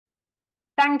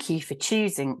Thank you for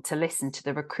choosing to listen to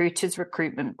the Recruiters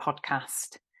Recruitment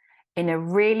Podcast. In a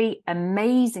really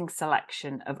amazing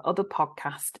selection of other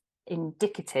podcasts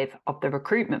indicative of the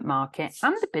recruitment market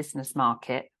and the business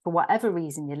market, for whatever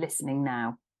reason you're listening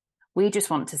now, we just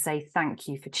want to say thank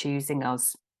you for choosing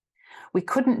us. We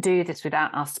couldn't do this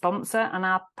without our sponsor and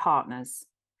our partners.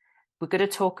 We're going to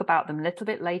talk about them a little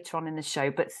bit later on in the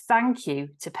show, but thank you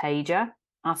to Pager,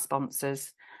 our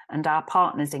sponsors, and our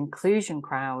partners Inclusion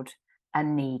Crowd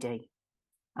and Needy.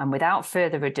 And without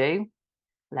further ado,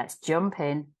 let's jump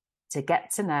in to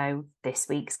get to know this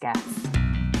week's guest.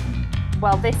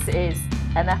 Well, this is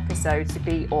an episode to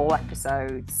beat all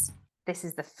episodes. This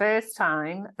is the first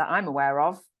time that I'm aware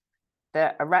of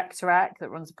that a Rec2Rec that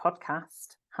runs a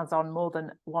podcast has on more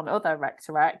than one other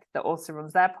Rec2Rec that also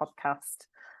runs their podcast.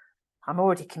 I'm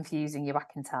already confusing you, I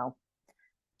can tell.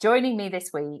 Joining me this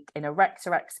week in a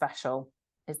Rec2Rec special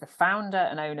is the founder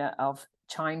and owner of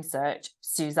Chime Search,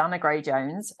 Susanna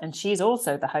Gray-Jones, and she's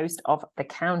also the host of The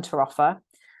Counter Offer.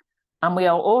 And we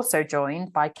are also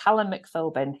joined by Callum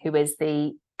McPhilbin, who is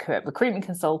the recruitment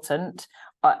consultant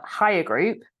at Hire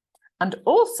Group and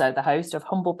also the host of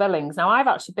Humble Billings. Now, I've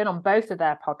actually been on both of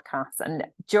their podcasts, and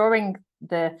during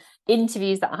the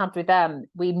interviews that I had with them,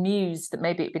 we mused that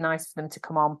maybe it'd be nice for them to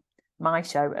come on my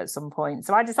show at some point.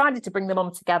 So I decided to bring them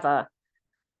on together,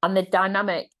 and the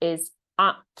dynamic is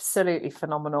absolutely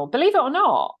phenomenal. Believe it or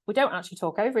not, we don't actually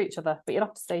talk over each other, but you'll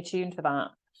have to stay tuned for that.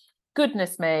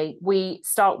 Goodness me, we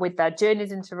start with their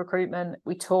journeys into recruitment.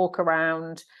 We talk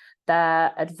around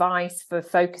their advice for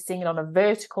focusing on a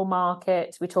vertical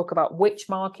market. We talk about which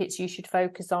markets you should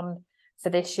focus on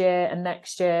for this year and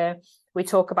next year. We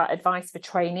talk about advice for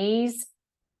trainees.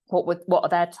 What are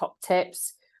their top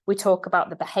tips? We talk about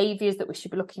the behaviours that we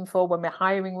should be looking for when we're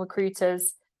hiring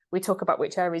recruiters. We talk about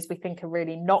which areas we think are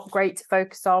really not great to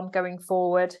focus on going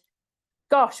forward.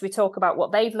 Gosh, we talk about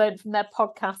what they've learned from their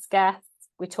podcast guests.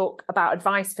 We talk about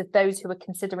advice for those who are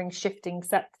considering shifting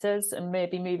sectors and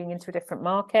maybe moving into a different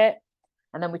market.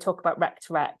 And then we talk about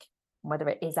Rec2Rec and whether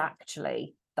it is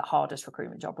actually the hardest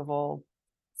recruitment job of all.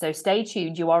 So stay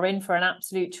tuned. You are in for an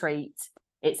absolute treat.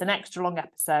 It's an extra long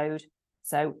episode.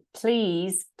 So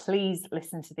please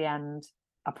listen to the end.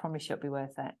 I promise you it'll be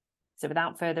worth it. So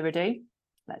without further ado,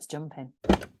 let's jump in.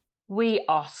 We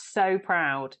are so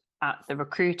proud at the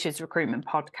Recruiters Recruitment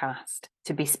Podcast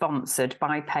to be sponsored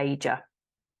by Pager.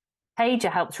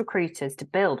 Pager helps recruiters to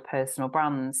build personal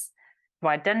brands, to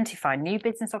identify new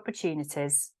business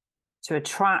opportunities, to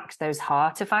attract those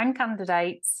hard-to-find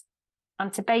candidates,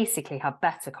 and to basically have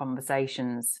better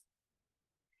conversations.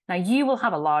 Now, you will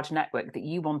have a large network that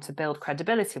you want to build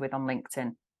credibility with on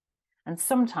LinkedIn, and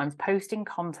sometimes posting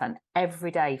content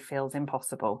every day feels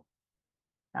impossible.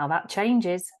 Now, that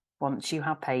changes once you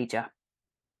have Pager.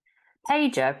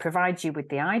 Pager provides you with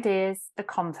the ideas, the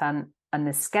content, and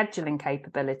the scheduling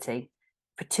capability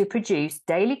to produce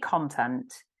daily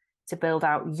content to build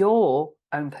out your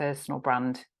own personal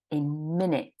brand in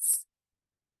minutes.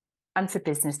 And for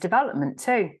business development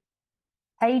too.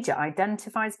 Pager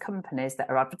identifies companies that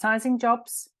are advertising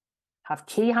jobs, have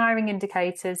key hiring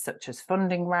indicators such as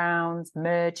funding rounds,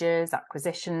 mergers,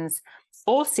 acquisitions,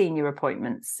 or senior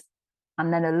appointments,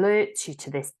 and then alerts you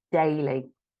to this daily.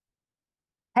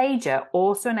 Pager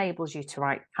also enables you to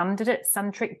write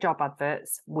candidate-centric job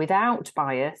adverts without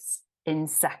bias in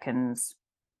seconds.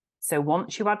 So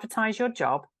once you advertise your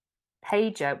job,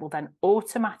 Pager will then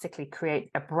automatically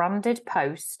create a branded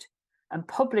post and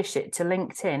publish it to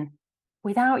LinkedIn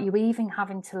without you even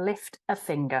having to lift a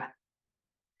finger.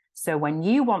 So when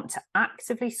you want to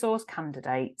actively source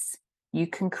candidates, you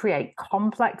can create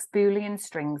complex Boolean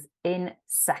strings in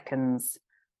seconds.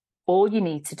 All you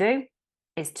need to do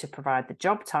is to provide the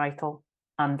job title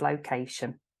and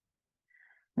location.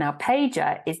 Now,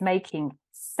 Pager is making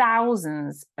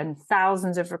thousands and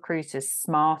thousands of recruiters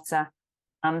smarter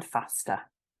and faster.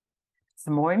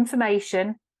 For more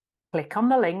information, click on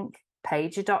the link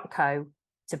pager.co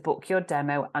to book your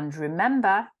demo, and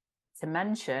remember to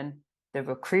mention the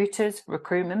Recruiters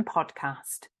Recruitment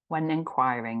Podcast when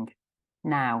inquiring.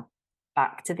 Now,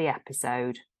 back to the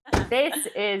episode. This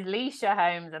is Lysha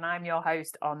Holmes, and I'm your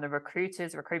host on the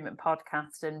Recruiters Recruitment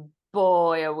Podcast. And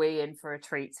boy, are we in for a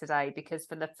treat today, because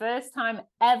for the first time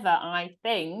ever, I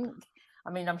think,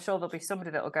 I'm sure there'll be somebody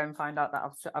that will go and find out that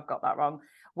I've got that wrong.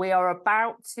 We are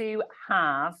about to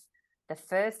have the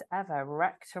first ever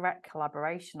Rec2Rec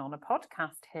collaboration on a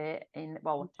podcast here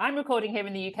I'm recording here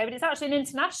in the UK, but it's actually an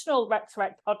international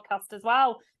Rec2Rec podcast as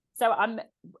well. So I'm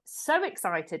so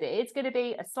excited. It is going to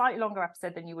be a slightly longer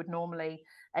episode than you would normally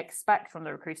expect from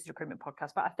the Recruiters Recruitment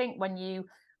Podcast. But I think when you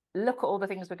look at all the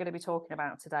things we're going to be talking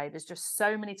about today, there's just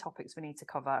so many topics we need to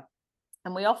cover.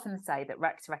 And we often say that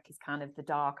Rec2Rec is kind of the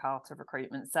dark art of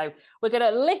recruitment. So we're going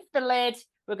to lift the lid,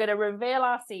 we're going to reveal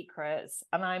our secrets.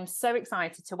 And I'm so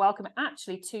excited to welcome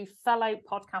actually two fellow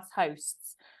podcast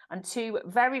hosts and two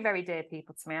very, very dear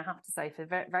people to me, I have to say, for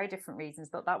very, very different reasons,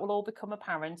 but that will all become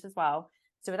apparent as well.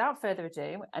 So without further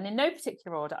ado, and in no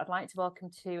particular order, I'd like to welcome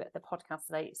to the podcast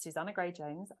today, Susanna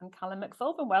Gray-Jones and Callum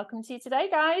McPhilbin. Welcome to you today,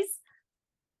 guys.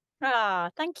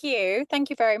 Thank you.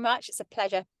 Thank you very much. It's a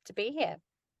pleasure to be here.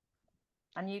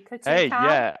 And you could too, Hey, Cal?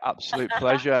 yeah, absolute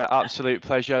pleasure. Absolute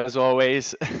pleasure as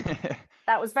always.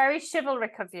 That was very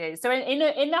chivalric of you. So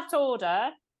in that order,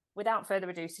 without further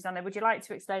ado, Susanna, would you like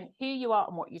to explain who you are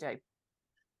and what you do?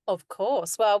 Of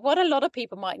course. Well, what a lot of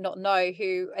people might not know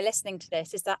who are listening to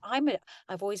this is that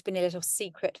I've always been a little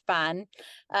secret fan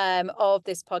of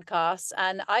this podcast,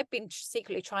 and I've been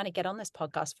secretly trying to get on this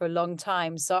podcast for a long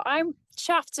time. So I'm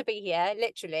chuffed to be here,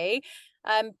 literally.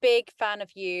 Big fan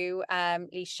of you,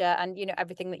 Lysha, and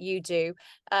everything that you do.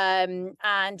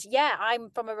 And yeah,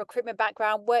 I'm from a recruitment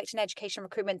background, worked in education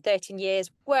recruitment 13 years,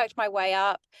 worked my way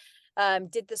up.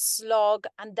 Did the slog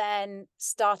and then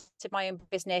started my own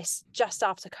business just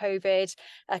after COVID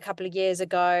a couple of years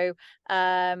ago.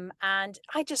 And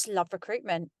I just love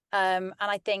recruitment. And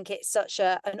I think it's such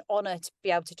an honor to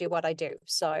be able to do what I do.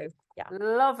 So yeah.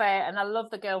 Love it. And I love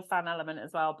the girl fan element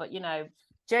as well. But,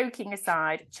 joking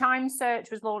aside, Chime Search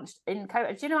was launched in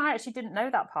COVID. Do you know, I actually didn't know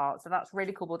that part. So that's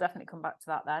really cool. We'll definitely come back to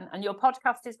that then. And your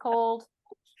podcast is called?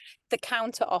 The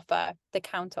Counter Offer. The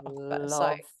Counter Offer.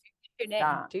 So tune in.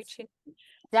 Do tune in.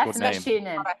 Definitely tune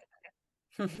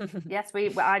in. Yes,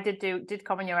 I did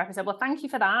comment on your episode. Well, thank you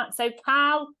for that. So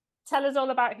Cal, tell us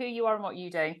all about who you are and what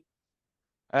you do.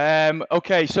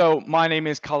 Okay, so my name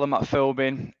is Callum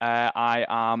McPhilbin. I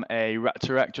am a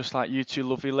Rec2Rec, just like you two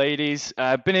lovely ladies.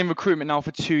 Been in recruitment now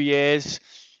for 2 years.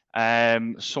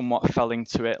 Somewhat fell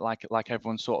into it, like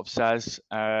everyone sort of says.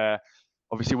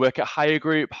 Obviously work at Hire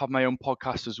Group, have my own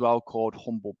podcast as well called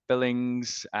Humble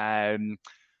Billings. I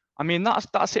mean,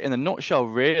 that's it in a nutshell,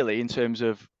 really, in terms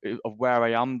of where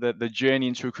I am. The journey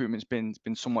into recruitment's been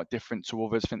somewhat different to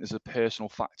others. I think there's a personal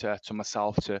factor to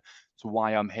myself to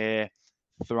why I'm here,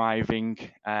 thriving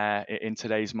in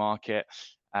today's market.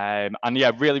 And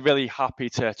yeah, really happy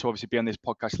to obviously be on this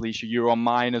podcast, Lysha. You were on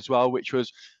mine as well, which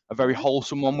was a very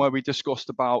wholesome one where we discussed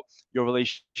about your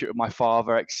relationship with my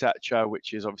father, etc.,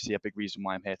 which is obviously a big reason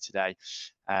why I'm here today.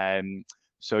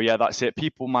 So yeah, that's it.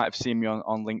 People might have seen me on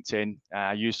LinkedIn.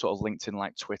 I use sort of LinkedIn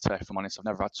like Twitter, if I'm honest. I've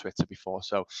never had Twitter before,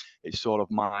 so it's sort of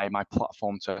my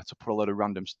platform to put a lot of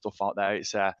random stuff out there.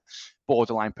 It's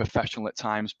borderline professional at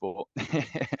times, but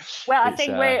well,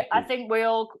 I think we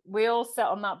all sit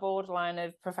on that borderline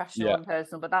of professional and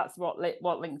personal, but that's what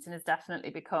LinkedIn has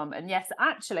definitely become. And yes,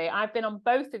 actually, I've been on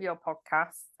both of your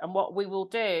podcasts, and what we will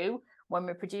do when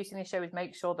we're producing the show is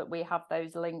make sure that we have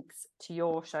those links to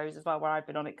your shows as well where I've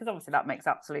been on it, because obviously that makes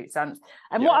absolute sense.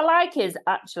 And what I like is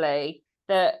actually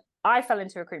that I fell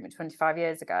into recruitment 25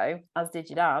 years ago, as did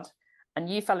your dad, and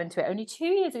you fell into it only 2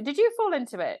 years ago. Did you fall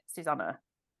into it, Susanna?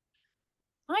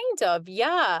 Kind of,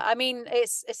 yeah. I mean,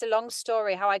 it's a long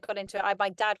story how I got into it. My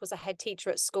dad was a head teacher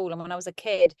at school, and when I was a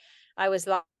kid, I was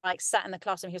like sat in the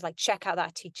classroom. He was like, "Check out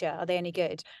that teacher. Are they any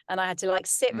good?" And I had to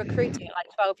sit recruiting at like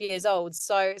 12 years old.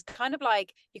 So it's kind of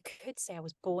like you could say I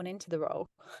was born into the role.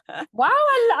 Wow,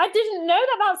 I didn't know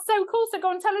that. That's so cool. So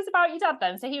go and tell us about your dad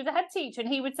then. So he was a head teacher, and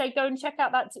he would say, "Go and check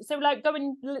out that." So like, go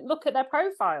and look at their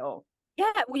profile.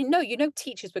 Yeah, well,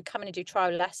 teachers would come in and do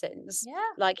trial lessons. Yeah.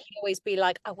 Like he'd always be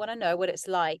like, I want to know what it's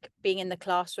like being in the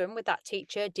classroom with that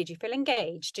teacher. Did you feel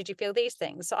engaged? Did you feel these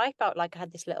things? So I felt like I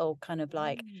had this little kind of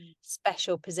like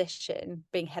special position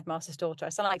being headmaster's daughter. I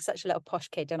sound like such a little posh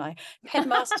kid, don't I?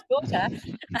 Headmaster's daughter.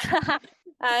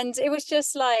 And it was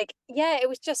just like, it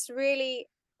was just really,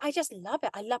 I just love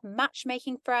it. I love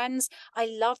matchmaking friends. I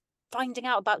love finding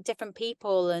out about different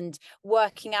people and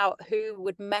working out who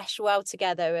would mesh well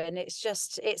together. And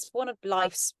it's one of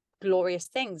life's glorious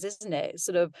things, isn't it?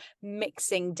 Sort of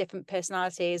mixing different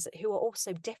personalities who are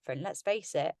also different, let's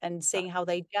face it, and seeing how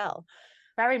they gel.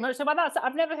 Very much so. Well,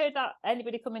 I've never heard that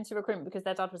anybody come into recruitment because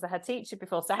their dad was a head teacher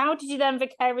before. So how did you then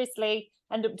vicariously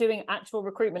end up doing actual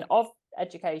recruitment of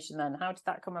education then? How did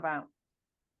that come about?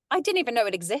 I didn't even know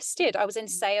it existed. I was in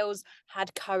sales,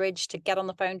 had courage to get on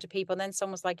the phone to people. And then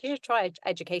someone was like, you should try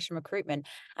education recruitment.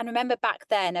 And remember back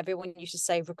then, everyone used to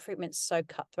say recruitment's so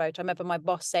cutthroat. I remember my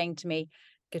boss saying to me,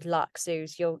 good luck,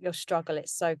 Suze, you'll struggle.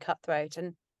 It's so cutthroat.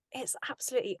 And it's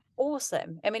absolutely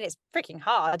awesome. I mean, it's freaking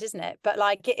hard, isn't it? But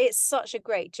like, it's such a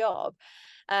great job.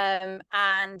 And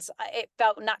it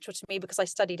felt natural to me because I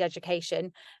studied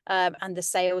education and the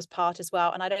sales part as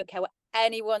well. And I don't care what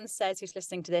anyone says who's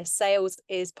listening to this, sales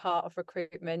is part of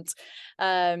recruitment.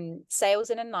 Sales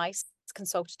in a nice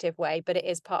consultative way, but it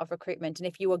is part of recruitment. And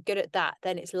if you are good at that,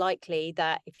 then it's likely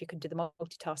that if you can do the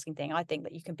multitasking thing, I think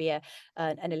that you can be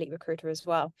an elite recruiter as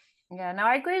well. Yeah, no,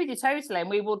 I agree with you totally. And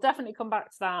we will definitely come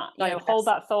back to that, hold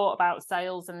that thought about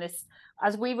sales and this,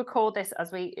 as we record this,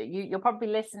 you're probably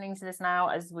listening to this now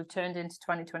as we've turned into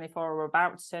 2024, or we're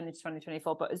about to turn into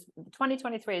 2024. But as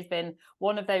 2023 has been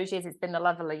one of those years, it's been the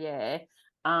leveler year.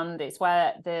 And it's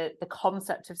where the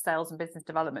concept of sales and business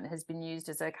development has been used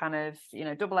as a kind of,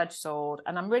 double-edged sword.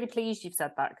 And I'm really pleased you've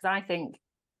said that, because I think,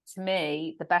 to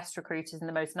me, the best recruiters and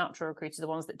the most natural recruiters are the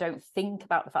ones that don't think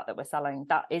about the fact that we're selling.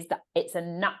 That it's a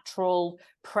natural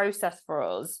process for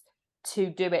us to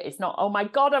do it. It's not, oh my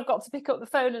God, I've got to pick up the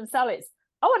phone and sell it. It's,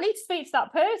 oh, I need to speak to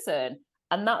that person.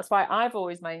 And that's why I've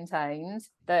always maintained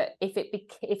that if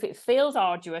it feels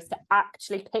arduous to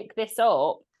actually pick this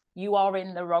up, you are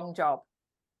in the wrong job.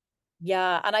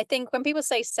 Yeah. And I think when people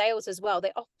say sales as well,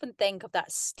 they often think of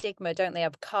that stigma, don't they,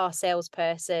 of car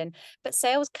salesperson. But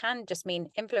sales can just mean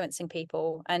influencing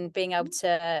people and being able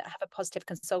to have a positive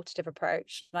consultative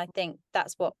approach. And I think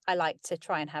that's what I like to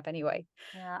try and have anyway.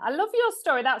 Yeah, I love your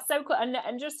story. That's so cool.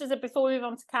 And just as before we move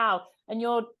on to Cal, and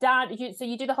your dad, so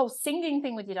you do the whole singing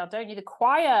thing with your dad, don't you? The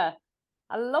choir.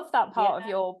 I love that part of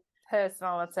your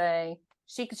personality.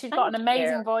 She's got an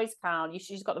amazing voice, Cal.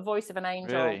 She's got the voice of an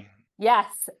angel. Really?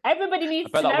 Yes, everybody needs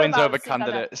to know that wins about over Susanna.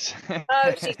 candidates.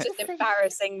 Oh, she's just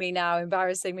embarrassing me now. But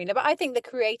I think the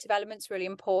creative element's really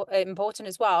important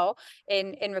as well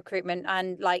in recruitment,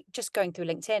 and like just going through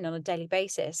LinkedIn on a daily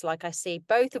basis. Like I see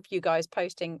both of you guys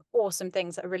posting awesome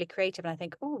things that are really creative, and I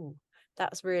think, oh,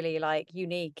 that's really like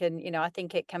unique. And I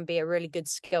think it can be a really good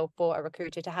skill for a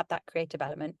recruiter to have that creative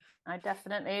element. I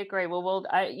definitely agree. Well, we'll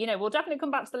definitely come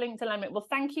back to the LinkedIn element. Well,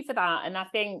 thank you for that, and I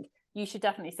think you should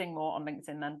definitely sing more on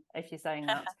LinkedIn then, if you're saying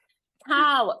that.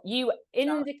 Cal, you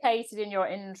indicated in your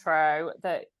intro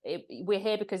that we're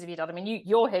here because of your dad. I mean,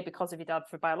 you're here because of your dad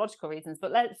for biological reasons,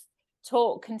 but let's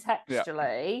talk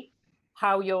contextually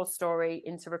how your story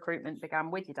into recruitment began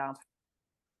with your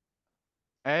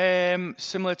dad.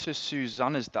 Similar to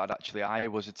Susanna's dad, actually, I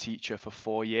was a teacher for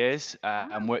 4 years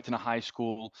and worked in a high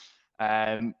school.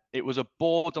 It was a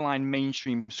borderline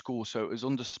mainstream school, so it was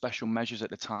under special measures at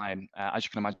the time. As you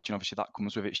can imagine, obviously that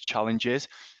comes with its challenges.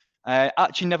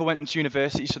 Actually never went to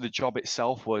university, so the job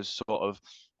itself was sort of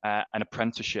an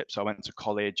apprenticeship. So I went to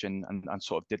college and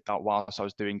sort of did that whilst I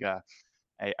was doing a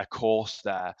course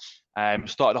there.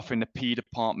 Started off in the P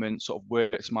department, sort of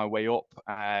worked my way up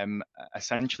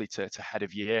essentially to head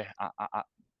of year at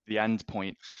the end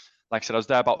point. Like I said, I was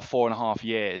there about 4.5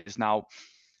 years. Now,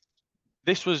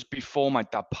 this was before my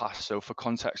dad passed. So for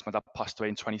context, my dad passed away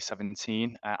in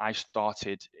 2017. I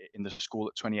started in the school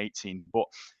at 2018, but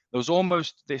there was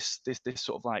almost this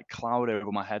sort of like cloud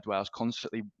over my head where I was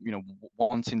constantly,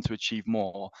 wanting to achieve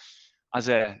more. As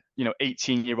a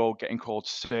 18-year-old getting called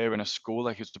sir in a school,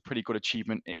 like, it's a pretty good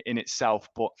achievement in itself.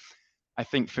 But I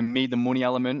think for me, the money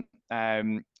element, I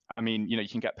mean, you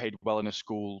can get paid well in a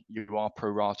school. You are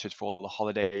prorated for all the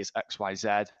holidays, X, Y, Z,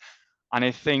 and I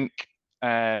think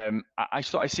I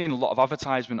started seeing a lot of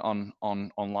advertisement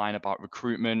online about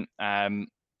recruitment. I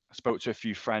spoke to a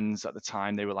few friends at the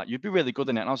time. They were like, "You'd be really good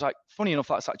in it," and I was like, "Funny enough,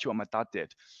 that's actually what my dad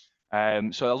did."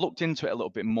 So I looked into it a little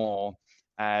bit more.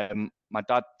 My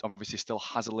dad obviously still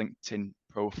has a LinkedIn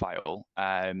profile,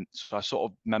 so I sort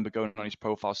of remember going on his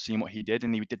profile, seeing what he did,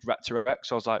 and he did Rec2Rec.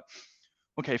 So I was like,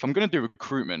 okay, if I'm going to do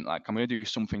recruitment, like, I'm going to do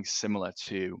something similar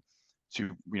to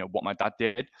what my dad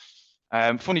did.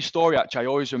 Funny story, actually. I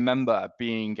always remember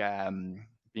being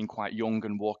quite young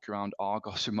and walking around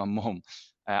Argos with my mum.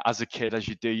 As a kid, as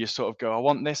you do, you sort of go, "I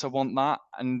want this, I want that,"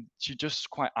 and she just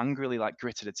quite angrily like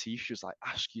gritted her teeth. She was like,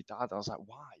 "Ask your dad." I was like,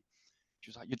 "Why?" She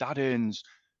was like, "Your dad earns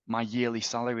my yearly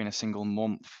salary in a single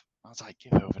month." I was like,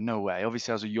 "Give over, no way."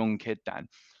 Obviously, I was a young kid then,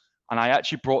 and I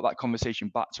actually brought that conversation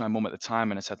back to my mum at the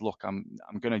time, and I said, "Look, I'm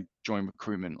going to join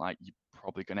recruitment. Like, you're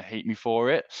probably going to hate me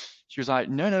for it." She was like,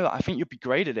 "No, I think you'd be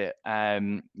great at it.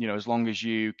 As long as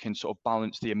you can sort of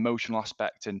balance the emotional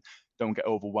aspect and don't get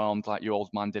overwhelmed like your old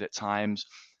man did at times,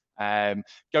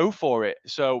 go for it."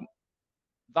 So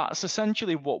that's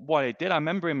essentially what I did. I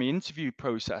remember in my interview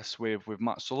process with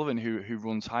Matt Sullivan, who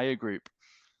runs Hire Group,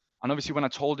 and obviously when I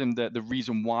told him that the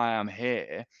reason why I'm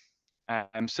here,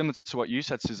 similar to what you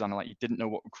said, Susanna, like, you didn't know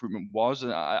what recruitment was.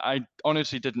 And I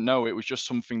honestly didn't know. It was just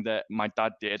something that my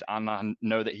dad did, and I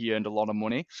know that he earned a lot of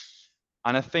money.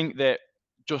 And I think that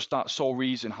just that sole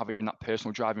reason, having that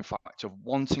personal driving factor of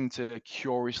wanting to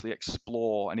curiously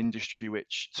explore an industry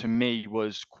which to me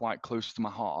was quite close to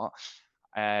my heart,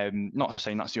 Not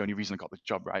saying that's the only reason I got the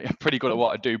job, right? I'm pretty good at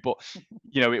what I do, but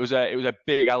it was a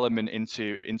big element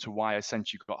into why I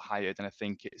essentially got hired. And I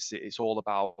think it's all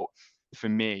about, for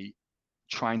me,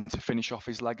 trying to finish off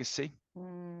his legacy.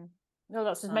 No,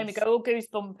 that's just made me go all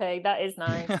goosebumpy. That is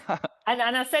nice. And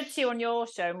I said to you on your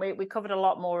show, and we covered a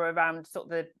lot more around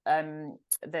sort of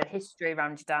the history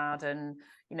around your dad, and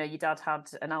your dad had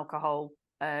an alcohol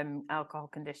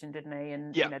condition, didn't he?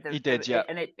 And yeah, he did. Yeah,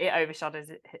 and it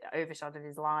overshadowed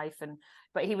his life.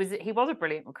 But he was a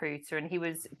brilliant recruiter, and he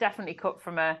was definitely cut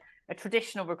from a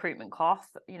traditional recruitment cloth.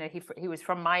 He was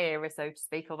from my era, so to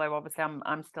speak. Although obviously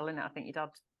I'm still in it. I think your dad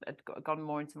had gone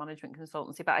more into management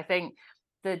consultancy, but I think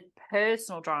the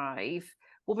personal drive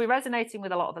will be resonating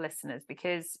with a lot of the listeners,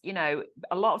 because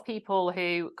a lot of people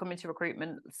who come into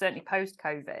recruitment, certainly post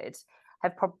COVID,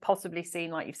 have possibly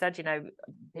seen, like you've said,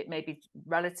 it may be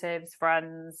relatives,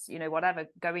 friends, whatever,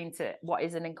 going to what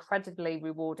is an incredibly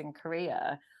rewarding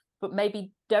career, but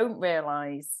maybe don't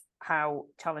realize how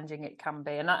challenging it can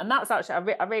be. And that's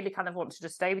actually, I really kind of want to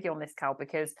just stay with you on this, Cal,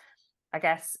 because I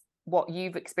guess what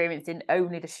you've experienced in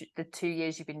only the 2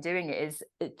 years you've been doing it is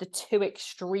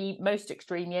the most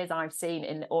extreme years I've seen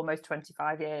in almost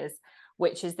 25 years,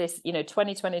 which is this,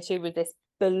 2022 with this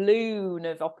balloon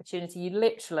of opportunity. You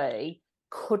literally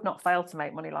could not fail to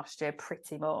make money last year,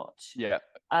 pretty much. Yeah.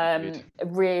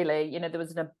 Really, there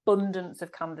was an abundance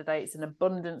of candidates, an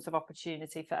abundance of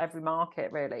opportunity for every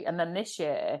market, really. And then this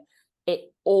year,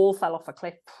 it all fell off a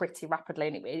cliff pretty rapidly,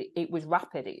 and it was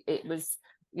rapid. It was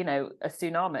a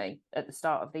tsunami at the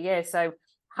start of the year. So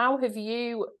how have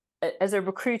you, as a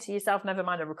recruiter yourself, never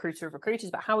mind a recruiter of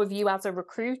recruiters, but how have you as a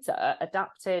recruiter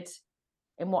adapted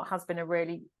in what has been a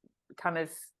really kind of,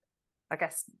 I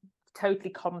guess, totally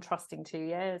contrasting 2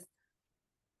 years?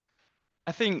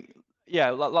 I think,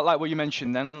 yeah, like what you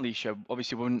mentioned then, Lysha,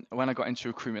 obviously when I got into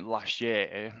recruitment last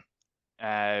year,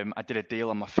 I did a deal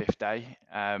on my 5th day.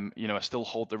 I still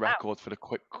hold the record for the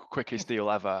quickest deal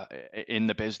ever in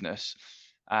the business.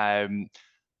 And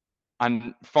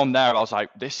from there, I was like,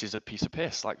 this is a piece of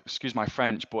piss. Like, excuse my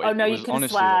French, but it was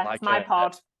honestly swear. like it's my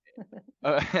pod.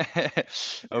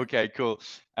 Okay, cool.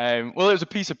 Well, it was a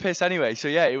piece of piss anyway. So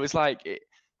yeah, it was like,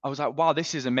 I was like, wow,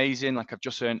 this is amazing. Like, I've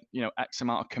just earned, X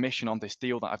amount of commission on this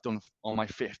deal that I've done on my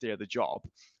 5th day of the job.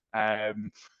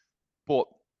 But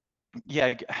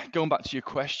yeah, going back to your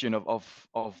question of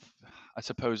I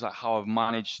suppose, like, how I've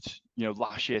managed,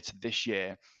 last year to this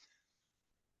year,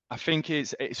 I think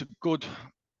it's a good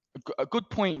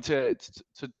point to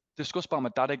discuss about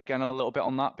my dad again a little bit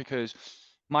on that, because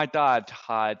my dad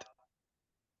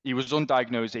he was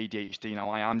undiagnosed ADHD. Now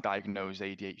I am diagnosed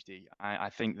ADHD. I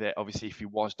think that obviously if he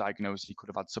was diagnosed, he could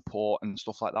have had support and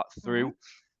stuff like that through.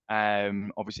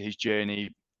 Obviously his journey,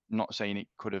 not saying it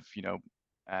could have,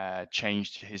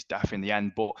 changed his death in the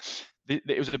end, but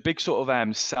it was a big sort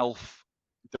of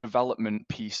self-development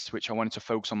piece, which I wanted to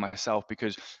focus on myself,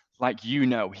 because like,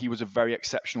 he was a very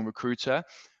exceptional recruiter.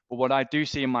 But what I do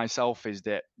see in myself is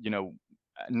that,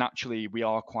 naturally we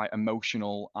are quite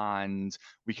emotional, and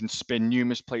we can spin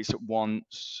numerous plates at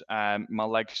once. My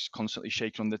legs constantly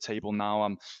shaking on the table now.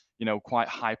 I'm, quite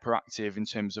hyperactive in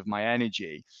terms of my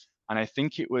energy. And I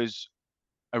think it was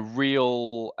a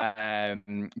real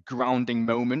grounding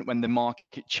moment when the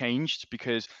market changed,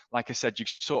 because like I said, you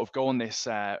sort of go on this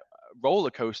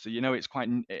roller coaster. It's quite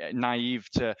naive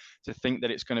to think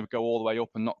that it's going to go all the way up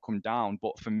and not come down.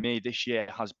 But for me, this year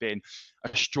has been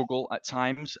a struggle at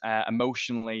times.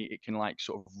 Emotionally, it can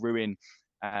sort of ruin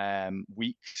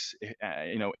weeks,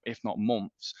 if not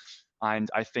months. And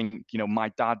I think, my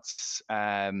dad's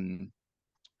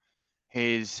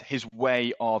his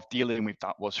way of dealing with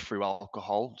that was through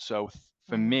alcohol. So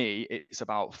for me, it's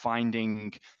about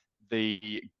finding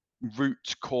the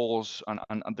root cause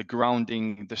and the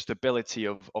grounding, the stability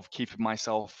of keeping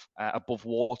myself above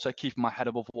water, keeping my head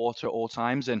above water at all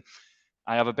times. And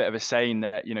I have a bit of a saying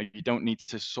that, you don't need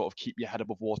to sort of keep your head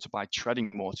above water by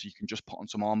treading water. You can just put on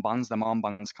some armbands. Them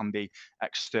armbands can be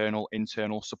external,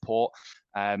 internal support.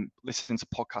 Listening to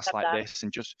podcasts like this,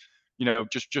 and just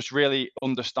really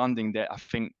understanding that I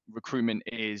think recruitment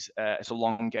is it's a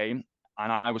long game.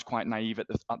 And I was quite naive at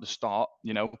the start,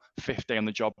 5th day on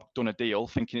the job, done a deal,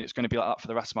 thinking it's going to be like that for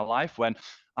the rest of my life, when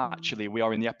actually we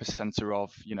are in the epicenter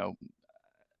of,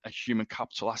 a human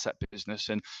capital asset business,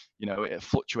 and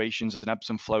fluctuations and ebbs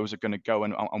and flows are going to go,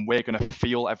 and we're going to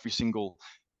feel every single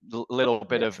little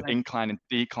bit of incline and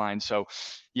decline. So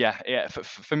yeah,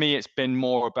 for me, it's been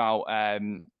more about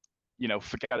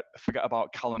forget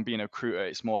about Callum being a recruiter.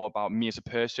 It's more about me as a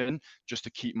person, just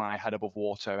to keep my head above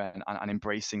water and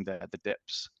embracing the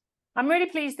dips. I'm really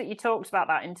pleased that you talked about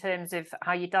that in terms of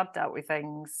how your dad dealt with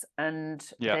things, and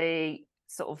the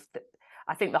sort of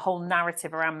I think the whole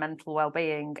narrative around mental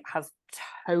well-being has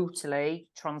totally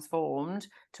transformed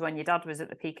to when your dad was at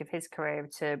the peak of his career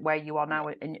to where you are now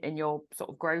in your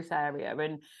sort of growth area.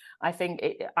 And I think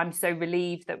I'm so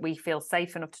relieved that we feel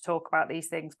safe enough to talk about these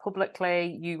things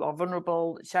publicly. You are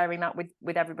vulnerable, sharing that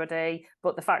with everybody.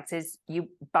 But the fact is,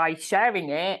 by sharing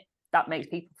it, that makes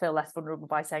people feel less vulnerable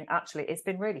by saying, actually, it's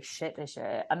been really shit this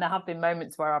year. And there have been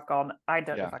moments where I've gone, I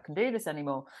don't know if I can do this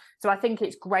anymore. So I think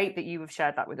it's great that you have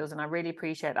shared that with us. And I really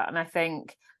appreciate that. And I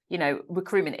think, you know,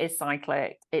 recruitment is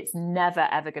cyclic. It's never,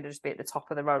 ever going to just be at the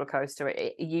top of the roller coaster.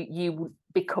 You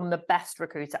become the best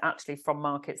recruiter actually from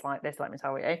markets like this, let me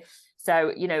tell you.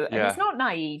 So, you know, and it's not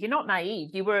naive. You're not naive.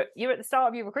 You're at the start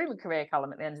of your recruitment career,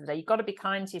 Callum, at the end of the day. You've got to be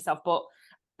kind to yourself. But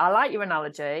I like your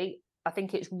analogy. I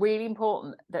think it's really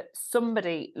important that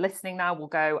somebody listening now will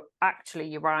go, actually,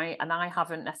 you're right. And I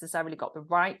haven't necessarily got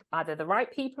either the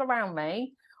right people around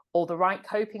me or the right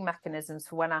coping mechanisms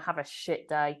for when I have a shit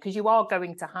day. Because you are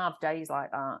going to have days like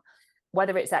that,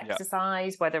 whether it's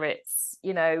exercise, whether it's,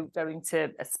 you know, going to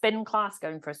a spin class,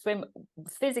 going for a swim,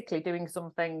 physically doing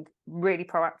something really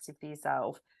proactive for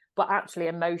yourself. But actually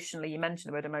emotionally, you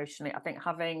mentioned the word emotionally, I think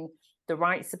having the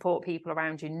right support people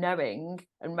around you, knowing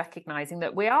and recognizing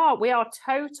that we are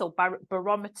total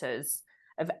barometers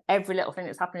of every little thing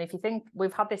that's happening. If you think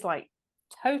we've had this like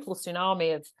total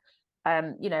tsunami of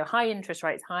you know, high interest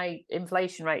rates, high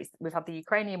inflation rates, we've had the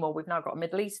Ukrainian war, we've now got a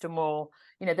Middle Eastern war,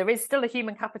 you know, there is still a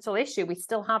human capital issue. We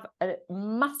still have a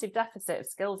massive deficit of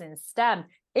skills in STEM,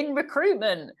 in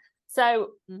recruitment. So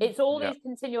it's all these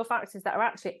continual factors that are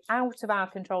actually out of our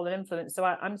control and influence. So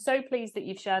I'm so pleased that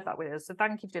you've shared that with us. So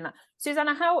thank you for doing that.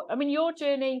 Susanna, your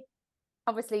journey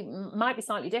obviously might be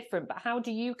slightly different, but how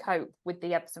do you cope with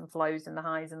the ebbs and flows and the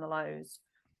highs and the lows?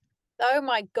 Oh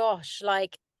my gosh,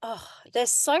 like,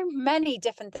 there's so many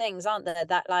different things, aren't there,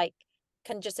 that like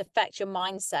can just affect your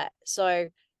mindset. So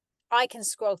I can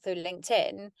scroll through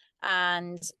LinkedIn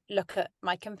and look at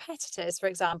my competitors, for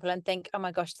example, and think, oh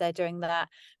my gosh, they're doing that.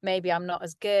 Maybe I'm not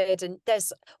as good. And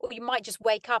or you might just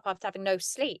wake up after having no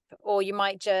sleep, or you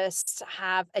might just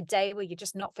have a day where you're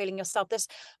just not feeling yourself.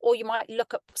 Or you might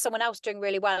look at someone else doing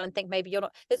really well and think maybe you're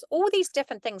not. There's all these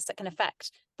different things that can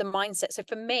affect the mindset. So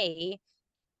for me,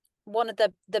 one of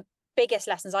the biggest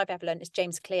lessons I've ever learned is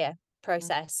James Clear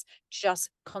process. Just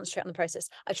concentrate on the process.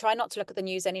 I try not to look at the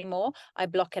news anymore. I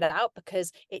block it out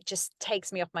because it just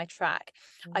takes me off my track.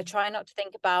 I try not to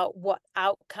think about what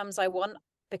outcomes I want,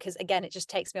 because again, it just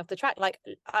takes me off the track. Like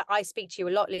I speak to you a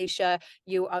lot, Lysha.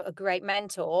 You are a great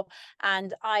mentor,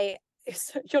 and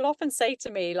you'll often say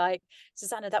to me, like,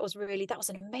 Susanna, that was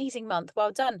an amazing month,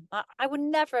 well done. I would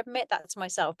never admit that to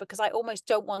myself, because I almost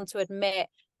don't want to admit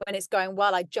when it's going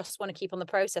well. I just want to keep on the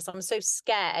process. I'm so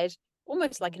scared,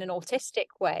 almost like in an autistic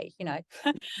way, you know.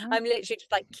 I'm literally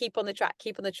just like, keep on the track,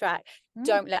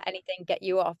 don't let anything get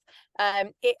you off.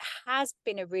 It has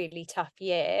been a really tough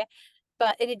year,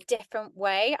 but in a different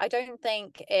way. I don't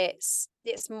think it's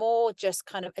more just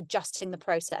kind of adjusting the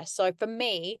process. So for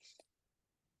me,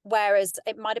 whereas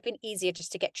it might have been easier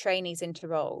just to get trainees into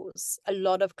roles, a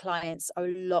lot of clients are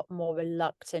a lot more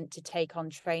reluctant to take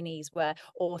on trainees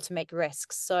or to make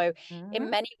risks. So in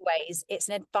many ways, it's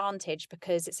an advantage,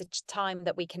 because it's a time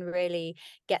that we can really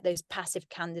get those passive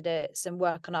candidates and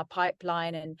work on our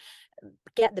pipeline and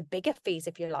get the bigger fees,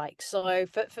 if you like. So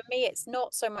for me, it's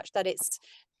not so much that it's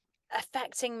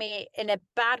affecting me in a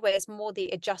bad way. It's more the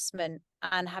adjustment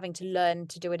and having to learn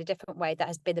to do it a different way that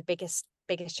has been the biggest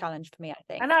challenge for me, I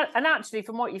think. And actually,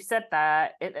 from what you've said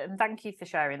there, and thank you for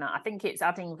sharing that, I think it's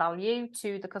adding value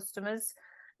to the customers.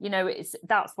 You know,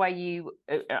 that's where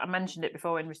I mentioned it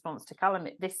before in response to Callum,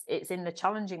 it's in the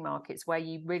challenging markets where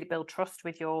you really build trust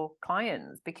with your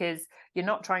clients, because you're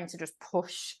not trying to just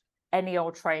push any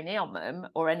old trainee on them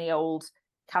or any old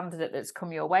candidate that's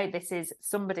come your way. This is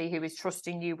somebody who is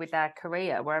trusting you with their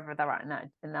career wherever they're at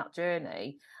in that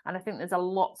journey. And I think there's a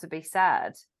lot to be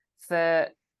said for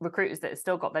recruiters that have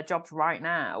still got their jobs right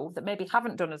now, that maybe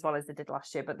haven't done as well as they did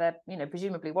last year, but they're, you know,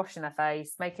 presumably washing their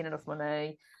face, making enough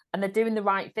money, and they're doing the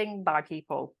right thing by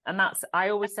people. And that's, I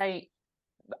always say,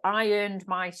 I earned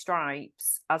my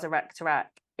stripes as a Rec2Rec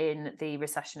in the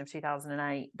recession of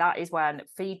 2008. That is when,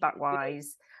 feedback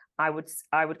wise, I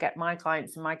would get my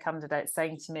clients and my candidates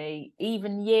saying to me,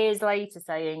 even years later,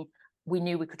 saying, we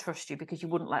knew we could trust you because you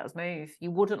wouldn't let us move.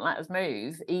 You wouldn't let us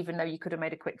move, even though you could have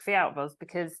made a quick fee out of us,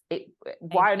 because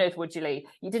why on earth would you leave?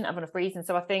 You didn't have enough reason.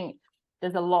 So I think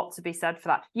there's a lot to be said for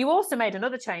that. You also made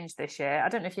another change this year. I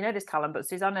don't know if you know this, Callum, but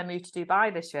Susanna moved to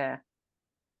Dubai this year.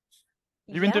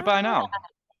 You're in Dubai now?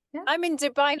 I'm in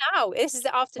Dubai now. This is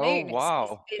the afternoon. Oh,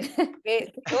 wow.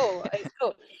 It's cool. It's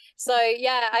cool. So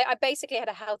yeah, I basically had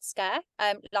a health scare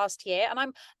last year,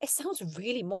 and it sounds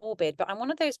really morbid, but I'm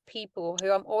one of those people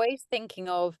who I'm always thinking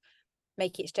of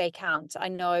make each day count. I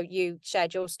know you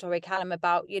shared your story, Callum,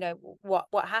 about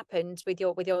what happened with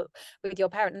your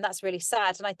parent, and that's really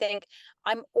sad. And I think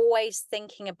I'm always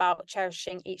thinking about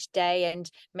cherishing each day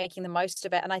and making the most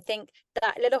of it. And I think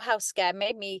that little health scare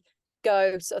made me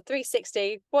go sort of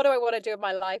 360. What do I want to do in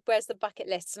my life? Where's the bucket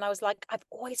list? And I was like, I've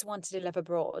always wanted to live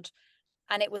abroad.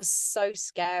 And it was so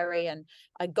scary. And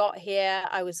I got here,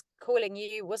 I was calling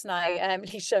you, wasn't I,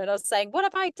 Lysha? And I was saying, what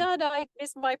have I done? I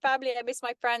miss my family, I miss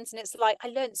my friends. And it's like, I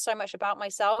learned so much about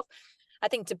myself. I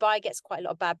think Dubai gets quite a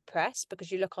lot of bad press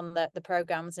because you look on the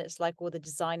programs and it's like all the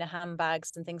designer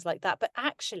handbags and things like that. But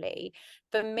actually,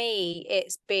 for me,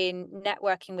 it's been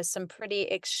networking with some pretty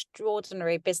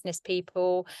extraordinary business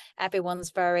people.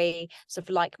 Everyone's very sort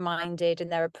of like-minded in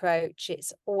their approach.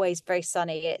 It's always very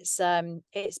sunny. It's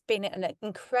been an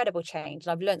incredible change.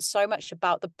 And I've learned so much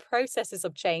about the processes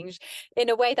of change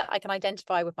in a way that I can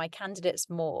identify with my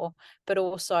candidates more, but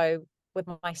also with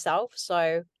myself.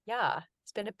 So yeah,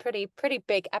 it's been a pretty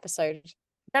big episode.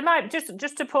 There might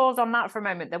just to pause on that for a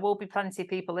moment. There will be plenty of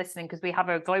people listening because we have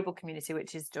a global community,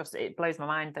 which is it blows my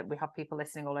mind that we have people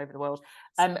listening all over the world.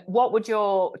 What would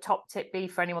your top tip be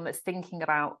for anyone that's thinking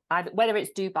about whether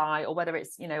it's Dubai or whether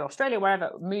it's Australia,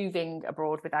 wherever, moving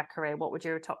abroad with their career? What would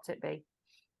your top tip be?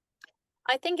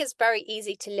 I think it's very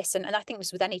easy to listen. And I think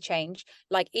this with any change,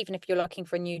 like even if you're looking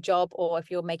for a new job or if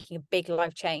you're making a big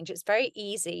life change, it's very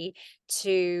easy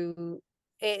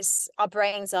our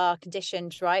brains are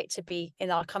conditioned, right, to be in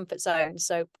our comfort zone.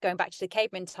 So going back to the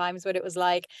caveman times when it was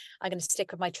like, I'm going to stick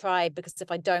with my tribe because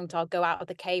if I don't, I'll go out of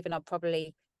the cave and I'll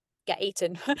probably get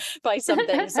eaten by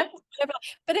something. So,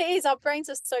 but it is, our brains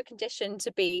are so conditioned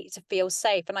to feel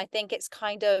safe. And I think it's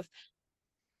kind of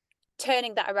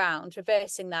turning that around,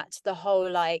 reversing that to the whole,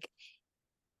 like,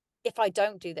 if I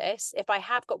don't do this, if I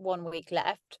have got 1 week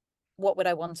left, what would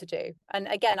I want to do? And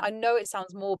again, I know it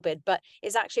sounds morbid, but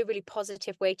it's actually a really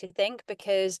positive way to think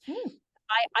because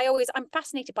I'm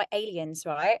fascinated by aliens,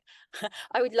 right?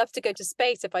 I would love to go to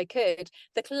space if I could.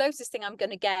 The closest thing I'm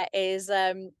going to get is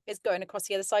going across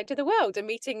the other side of the world and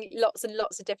meeting lots and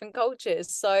lots of different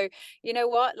cultures. So you know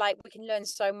what, like, we can learn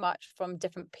so much from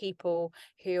different people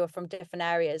who are from different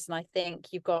areas, and I think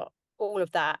you've got all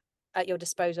of that at your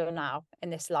disposal now in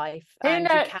this life. And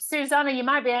Susanna, you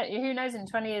might be, who knows, in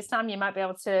 20 years time you might be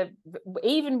able to,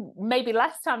 even maybe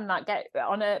less time than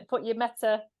that, put your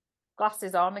meta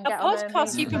glasses on and get on a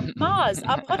podcast you from Mars.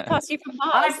 I'll podcast you from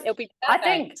Mars. It'll be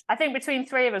perfect. I think between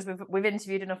three of us we've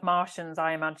interviewed enough Martians,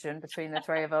 I imagine, between the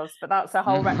three of us, but that's a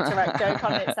whole Rec2Rec joke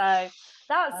on its own.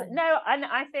 That's no, and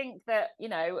I think that,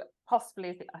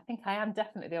 possibly, I think I am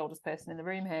definitely the oldest person in the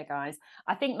room here, guys.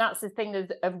 I think that's the thing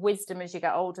of wisdom as you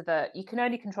get older, that you can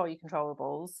only control your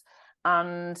controllables.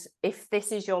 And if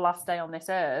this is your last day on this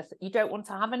earth, you don't want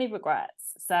to have any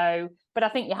regrets. So, but I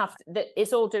think you have to,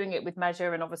 it's all doing it with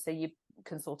measure. And obviously you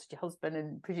consulted your husband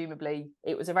and presumably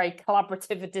it was a very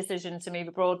collaborative decision to move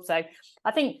abroad. So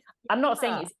I think, I'm not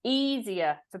saying it's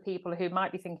easier for people who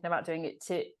might be thinking about doing it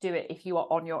to do it if you are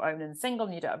on your own and single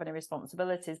and you don't have any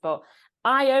responsibilities. But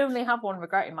I only have one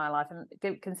regret in my life,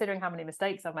 and considering how many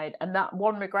mistakes I've made, and that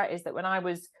one regret is that when I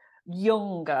was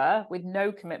younger, with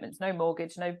no commitments, no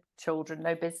mortgage, no children,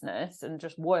 no business, and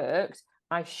just worked,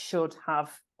 I should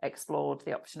have explored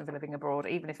the option of living abroad,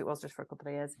 even if it was just for a couple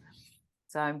of years.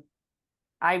 So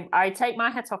I take my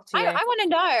hat off to you.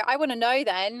 I want to know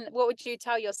then, what would you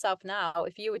tell yourself now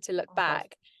if you were to look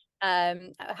back?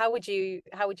 How would you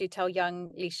tell young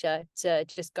Lysha to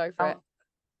just go for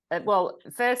it? Well,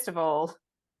 first of all,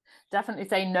 definitely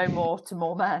say no more to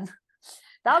more men.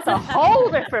 That's a whole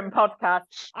different podcast.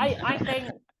 I think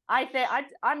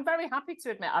I'm very happy to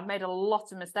admit I've made a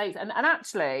lot of mistakes. And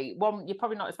actually, one, you're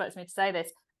probably not expecting me to say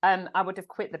this, I would have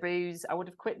quit the booze. I would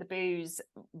have quit the booze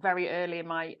very early in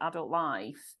my adult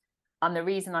life. And the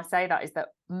reason I say that is that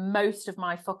most of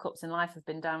my fuck-ups in life have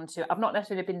been down to, I've not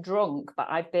necessarily been drunk, but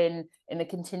I've been in a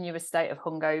continuous state of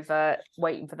hungover,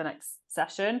 waiting for the next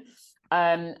session.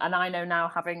 And I know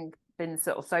now, having been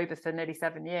sort of sober for nearly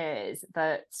 7 years,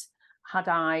 that had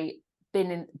I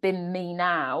been me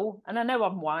now, and I know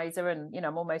I'm wiser and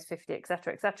I'm almost 50,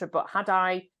 etc., but had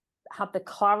I had the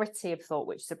clarity of thought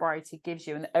which sobriety gives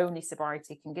you, and only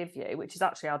sobriety can give you, which is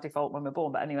actually our default when we're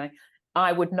born, but anyway,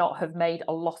 I would not have made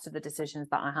a lot of the decisions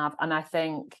that I have. And I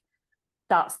think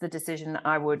that's the decision that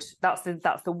I would, that's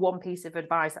the one piece of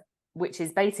advice, which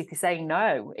is basically saying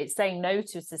no. It's saying no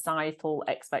to societal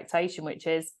expectation, which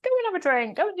is go and have a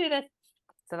drink, go and do this.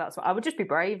 So that's what I would, just be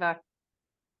braver.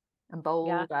 and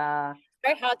bolder. It's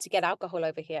very hard to get alcohol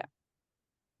over here.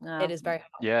 It is very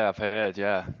hard. Yeah, I've heard.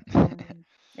 Yeah.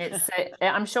 It's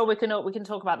I'm sure we can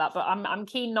talk about that, but I'm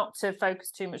keen not to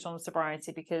focus too much on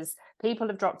sobriety, because people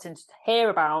have dropped in to hear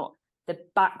about the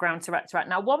background to Rec2Rec.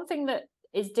 Now, one thing that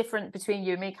is different between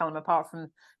you and me, Callum, apart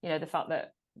from the fact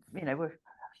that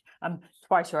I'm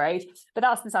twice your age, but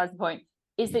that's besides the point,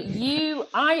 is that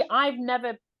I've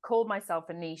never called myself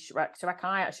a niche Rec2Rec.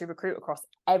 I actually recruit across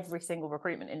every single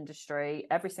recruitment industry,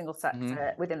 every single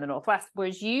sector within the Northwest,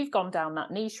 whereas you've gone down that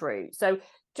niche route. So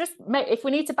just if we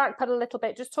need to backpedal a little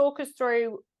bit, just talk us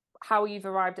through how you've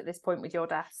arrived at this point with your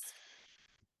desk.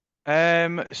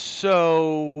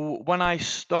 So when I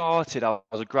started, I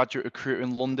was a graduate recruiter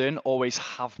in London, always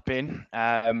have been.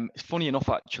 It's funny enough,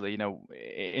 actually,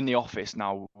 in the office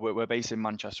now, we're based in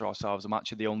Manchester ourselves. I'm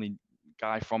actually the only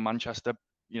guy from Manchester,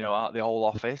 out the whole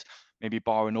office, maybe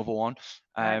bar another one.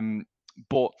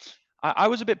 But I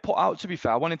was a bit put out, to be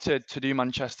fair. I wanted to do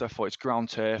Manchester for its ground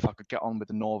turf. I could get on with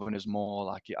the Northerners more.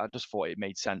 Like, I just thought it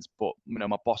made sense. But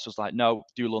my boss was like, no,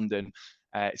 do London.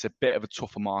 It's a bit of a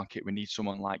tougher market. We need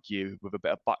someone like you with a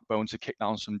bit of backbone to kick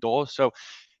down some doors. So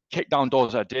kick down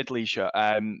doors I did, Lysha.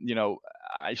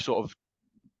 I sort of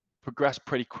progressed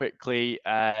pretty quickly.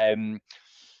 Got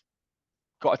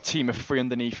a team of 3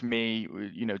 underneath me,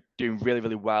 doing really,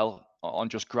 really well on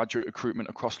just graduate recruitment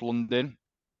across London.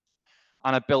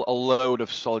 And I built a load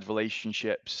of solid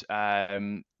relationships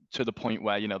to the point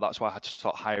where, that's why I had to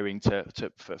start hiring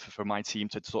for my team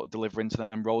to sort of deliver into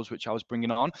them roles which I was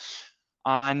bringing on.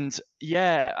 And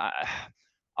I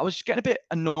was getting a bit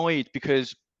annoyed,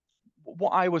 because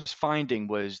what I was finding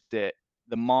was that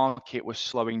the market was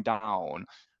slowing down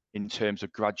in terms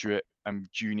of graduate and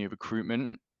junior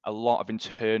recruitment. A lot of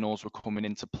internals were coming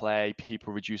into play,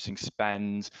 people reducing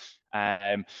spends.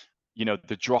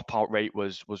 The dropout rate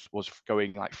was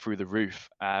going like through the roof.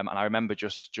 And I remember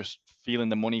just feeling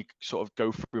the money sort of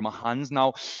go through my hands.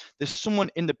 Now, there's someone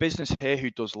in the business here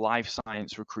who does life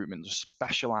science recruitment,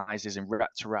 specializes in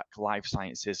Rec2Rec life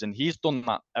sciences, and he's done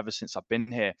that ever since I've been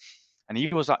here. And he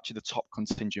was actually the top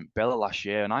contingent biller last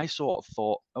year. And I sort of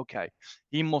thought, okay,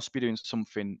 he must be doing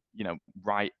something,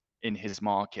 right in his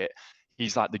market.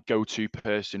 He's like the go-to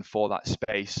person for that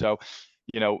space. So,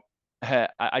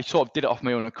 I sort of did it off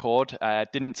my own accord.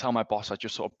 Didn't tell my boss. I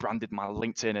just sort of branded my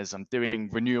LinkedIn as I'm doing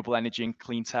renewable energy and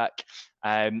clean tech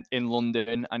in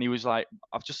London. And he was like,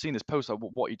 I've just seen this post. Like,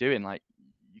 what are you doing? Like,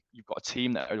 you've got a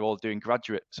team that are all doing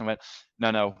graduates. I went,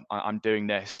 no, I'm doing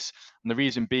this. And the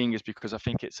reason being is because I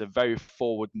think it's a very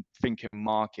forward-thinking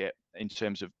market in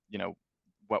terms of,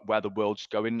 where the world's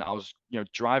going. I was,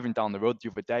 driving down the road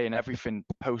the other day, and everything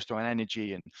posted on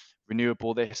energy and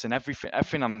renewable this and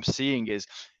everything I'm seeing is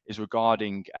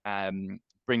regarding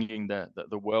bringing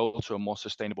the world to a more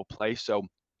sustainable place. So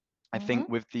I think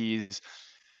with these,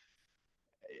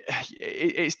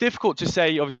 it's difficult to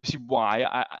say obviously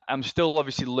why. I'm still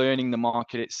obviously learning the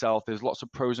market itself. There's lots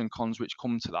of pros and cons which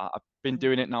come to that. I've been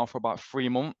doing it now for about 3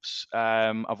 months.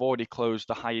 I've already closed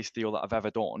the highest deal that I've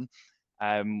ever done,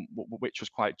 which was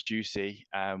quite juicy,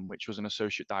 which was an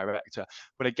associate director.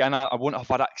 But again, I wouldn't have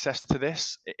had access to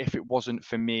this if it wasn't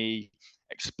for me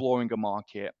exploring a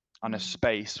market and a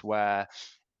space where,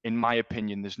 in my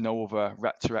opinion, there's no other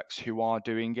Rec2Recs who are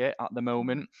doing it at the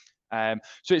moment.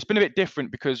 So it's been a bit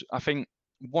different, because I think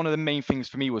one of the main things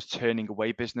for me was turning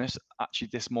away business. Actually,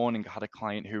 this morning I had a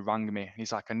client who rang me.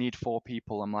 He's like, I need 4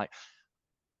 people. I'm like,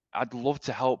 I'd love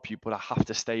to help you, but I have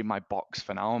to stay in my box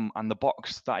for now. And the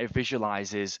box that I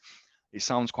visualize is, it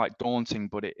sounds quite daunting,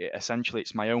 but essentially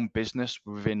it's my own business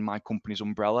within my company's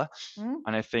umbrella.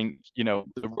 And I think, the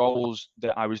roles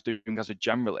that I was doing as a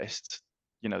generalist,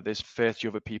 there's 30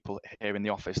 other people here in the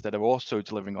office that are also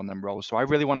delivering on them roles. So I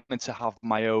really wanted to have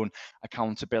my own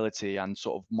accountability and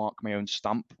sort of mark my own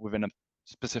stamp within a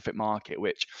specific market,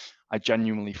 which I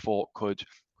genuinely thought could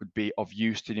be of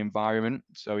use to the environment.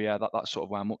 So yeah, that's sort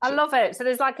of where I'm up to. I love it. So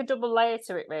there's like a double layer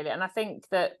to it, really. And I think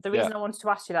that the reason I wanted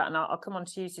to ask you that, and I'll come on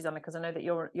to you, Susanna, because I know that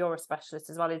you're a specialist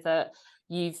as well, is that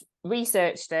you've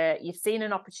researched it, you've seen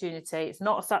an opportunity, it's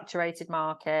not a saturated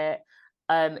market,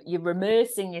 you're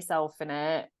immersing yourself in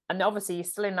it, and obviously you're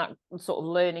still in that sort of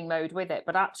learning mode with it,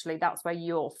 but actually that's where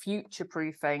you're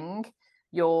future-proofing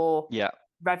your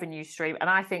revenue stream. And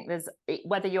I think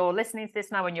whether you're listening to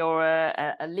this now and you're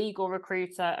a legal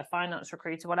recruiter, a finance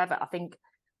recruiter, whatever, I think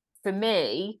for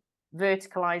me,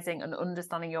 verticalizing and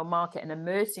understanding your market and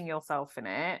immersing yourself in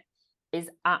it is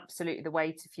absolutely the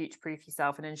way to future-proof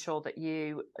yourself and ensure that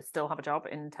you still have a job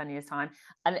in 10 years' time.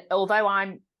 And although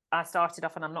I started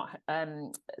off, and I'm not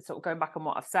sort of going back on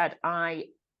what I've said, I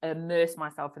immerse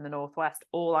myself in the Northwest.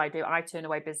 All I do, I turn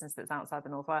away business that's outside the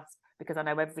Northwest, because I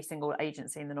know every single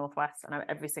agency in the Northwest. I know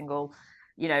every single,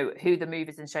 you know, who the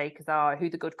movers and shakers are, who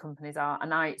the good companies are.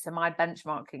 And so my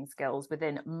benchmarking skills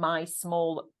within my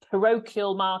small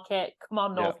parochial market, come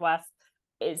on, Northwest,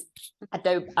 is I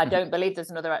don't believe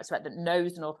there's another expert that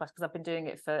knows the Northwest, because I've been doing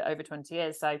it for over 20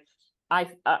 years. So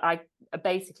I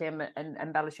basically am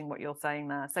embellishing what you're saying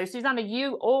there. So Susanna,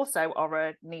 you also are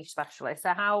a niche specialist.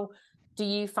 So how do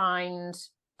you find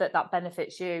that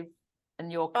benefits you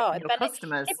and your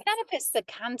customers? It benefits the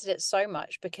candidate so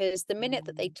much, because the minute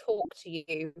that they talk to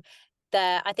you,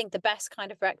 I think the best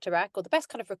kind of Rec2Rec, or the best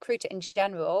kind of recruiter in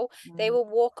general, they will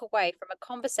walk away from a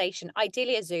conversation,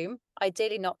 ideally a Zoom,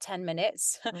 ideally not 10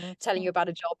 minutes telling you about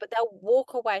a job, but they'll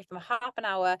walk away from half an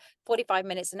hour, 45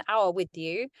 minutes, an hour with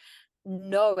you,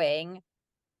 knowing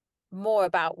more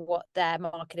about what their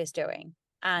market is doing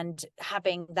and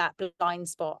having that blind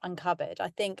spot uncovered. I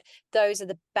think those are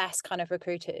the best kind of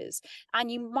recruiters.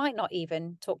 And you might not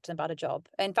even talk to them about a job.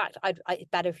 In fact, it's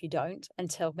better if you don't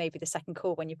until maybe the second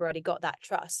call, when you've already got that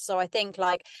trust. So I think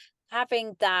like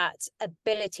having that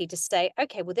ability to say,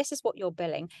 okay, well, this is what you're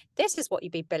billing. This is what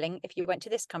you'd be billing if you went to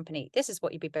this company. This is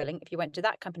what you'd be billing if you went to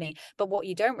that company. But what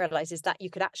you don't realize is that you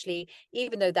could actually,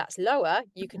 even though that's lower,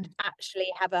 you could actually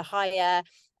have a higher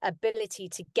ability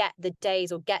to get the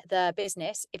days or get the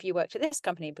business if you work to this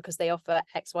company, because they offer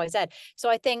XYZ. So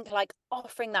I think like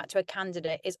offering that to a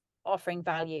candidate is offering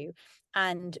value.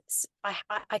 And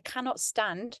I cannot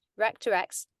stand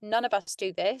Rec2Recs, none of us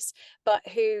do this, but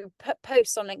who put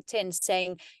posts on LinkedIn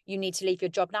saying you need to leave your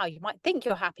job now. You might think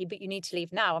you're happy, but you need to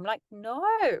leave now. I'm like,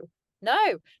 no,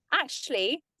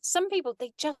 actually, some people,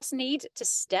 they just need to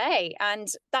stay, and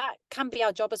that can be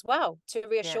our job as well, to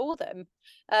reassure them.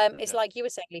 It's like you were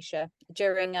saying, Lysha,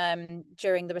 during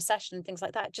the recession and things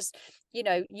like that, just, you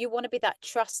know, you want to be that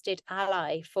trusted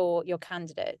ally for your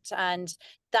candidate, and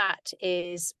that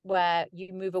is where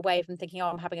you move away from thinking, oh,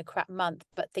 I'm having a crap month,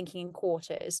 but thinking in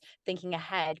quarters, thinking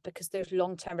ahead, because those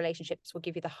long-term relationships will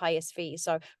give you the highest fees.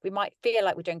 So we might feel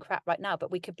like we're doing crap right now,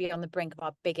 but we could be on the brink of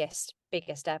our biggest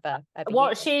ever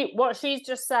What year. she's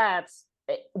just said,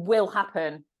 it will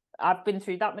happen. I've been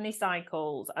through that many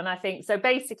cycles. And I think, so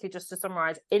basically, just to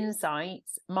summarize,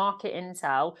 insights, market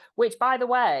intel, which, by the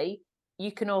way,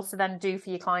 you can also then do for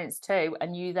your clients too.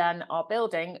 And you then are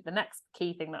building, the next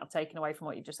key thing that I've taken away from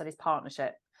what you just said is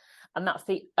partnership. And that's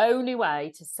the only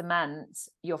way to cement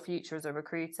your future as a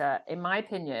recruiter, in my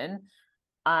opinion.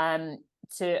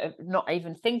 To not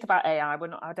even think about AI.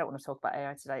 I don't want to talk about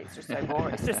AI today. It's just so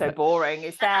boring. It's just so boring.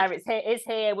 It's there. It's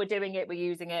here. We're doing it. We're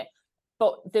using it.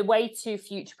 But the way to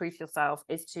future-proof yourself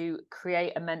is to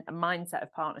create a mindset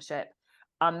of partnership.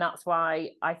 And that's why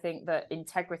I think that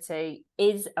integrity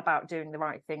is about doing the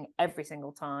right thing every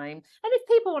single time. And if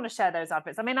people want to share those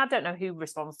adverts, I mean, I don't know who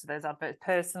responds to those adverts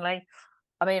personally.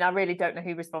 I mean, I really don't know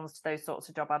who responds to those sorts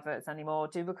of job adverts anymore.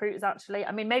 Do recruiters actually?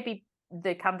 I mean, maybe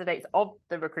the candidates of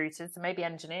the recruiters, so maybe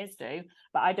engineers do,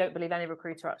 but I don't believe any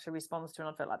recruiter actually responds to an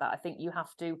advert like that. I think you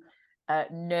have to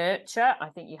nurture. I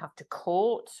think you have to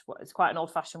court. It's quite an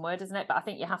old-fashioned word, isn't it? But I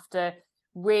think you have to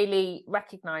really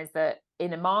recognize that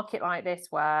in a market like this,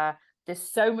 where there's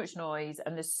so much noise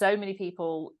and there's so many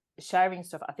people sharing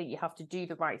stuff, I think you have to do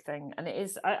the right thing. And it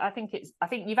is, I think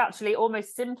you've actually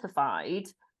almost simplified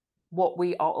what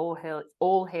we are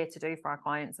all here to do for our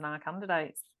clients and our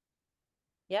candidates.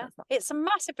 Yeah, it's a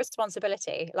massive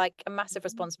responsibility,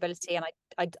 and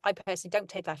I personally don't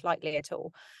take that lightly at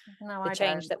all. No, the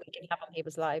change that we can have on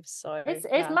people's lives. So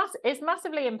it's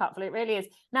massively impactful. It really is.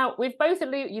 Now you both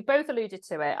alluded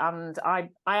to it, and I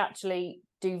actually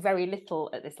do very little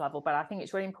at this level, but I think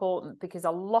it's really important, because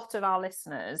a lot of our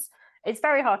listeners, it's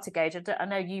very hard to gauge. I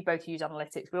know you both use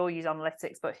analytics. We all use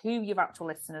analytics, but who your actual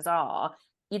listeners are,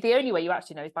 the only way you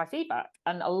actually know is by feedback.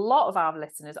 And a lot of our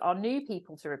listeners are new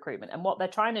people to recruitment, and what they're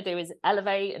trying to do is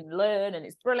elevate and learn, and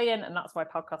it's brilliant. And that's why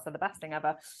podcasts are the best thing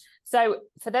ever. So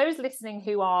for those listening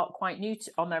who are quite new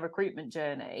on their recruitment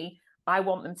journey, I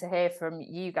want them to hear from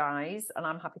you guys, and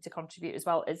I'm happy to contribute as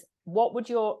well, is what would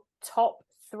your top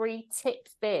 3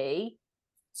 tips be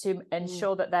to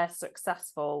ensure that they're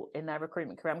successful in their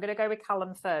recruitment career? I'm going to go with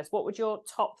Callum first. What would your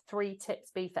top 3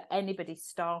 tips be for anybody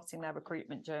starting their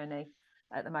recruitment journey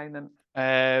at the moment?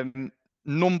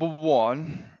 Number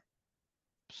 1,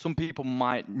 some people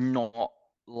might not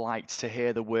like to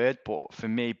hear the word, but for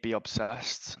me, be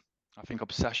obsessed. I think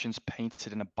obsession's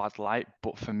painted in a bad light,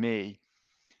 but for me,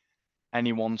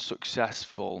 anyone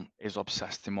successful is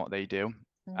obsessed in what they do.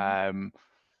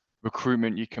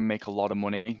 Recruitment, you can make a lot of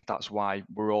money. That's why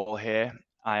we're all here.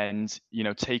 And, you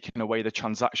know, taking away the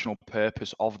transactional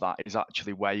purpose of that is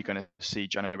actually where you're going to see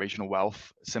generational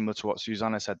wealth. Similar to what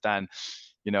Susanna said then,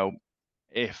 you know,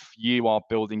 if you are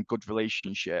building good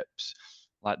relationships,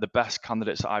 like the best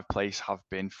candidates that I've placed have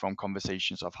been from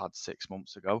conversations I've had 6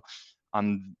 months ago.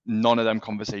 And none of them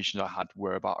conversations I had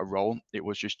were about a role. It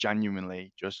was just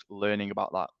genuinely just learning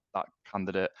about that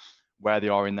candidate, where they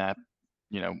are in their,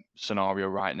 scenario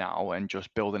right now, and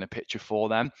just building a picture for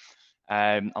them.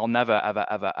 I'll never, ever,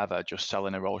 ever, ever just sell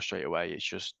in a role straight away. It's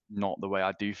just not the way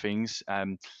I do things.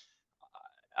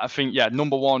 I think, yeah,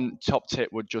 number one top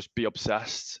tip would just be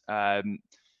obsessed.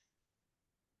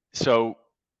 So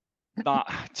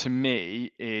that to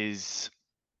me is,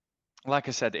 like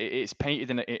I said, it's painted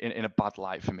in a bad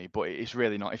light for me, but it's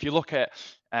really not. If you look at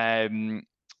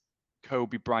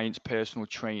Kobe Bryant's personal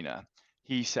trainer,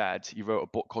 he said he wrote a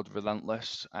book called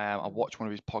Relentless. I watched one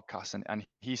of his podcasts, and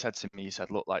he said to me, he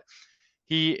said, look, like,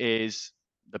 he is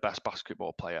the best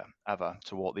basketball player ever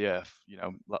to walk the earth.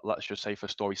 Let's just say for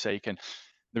story's sake. And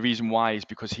the reason why is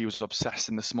because he was obsessed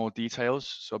in the small details.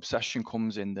 So obsession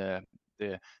comes in the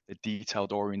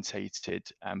detailed orientated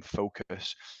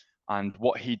focus. And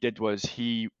what he did was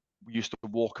he used to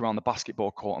walk around the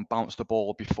basketball court and bounce the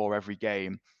ball before every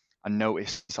game, and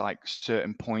notice like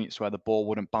certain points where the ball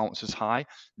wouldn't bounce as high.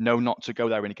 Know not to go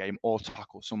there in a game or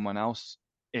tackle someone else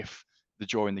if they're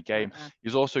during the game. He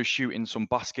was also shooting some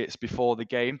baskets before the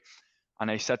game, and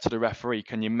they said to the referee,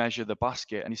 can you measure the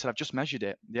basket? And he said, I've just measured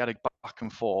it. They had a back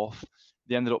and forth.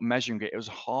 They ended up measuring it. It was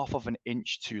half of an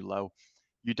inch too low.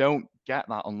 You don't get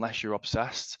that unless you're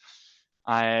obsessed.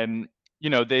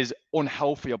 There's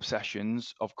unhealthy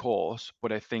obsessions, of course,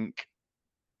 but I think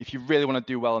if you really want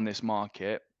to do well in this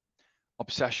market,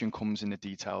 obsession comes in the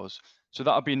details. So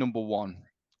that would be number one.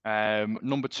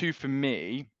 Number two for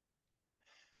me,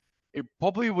 it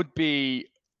probably would be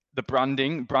the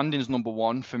branding. Branding's number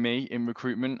one for me in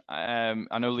recruitment. I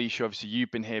know, Lysha, obviously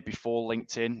you've been here before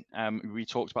LinkedIn. We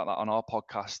talked about that on our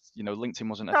podcast. LinkedIn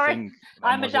wasn't a thing.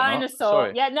 I'm a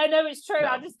dinosaur. Yeah, no, it's true.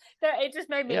 No. It just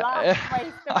made me laugh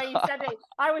the way you said it.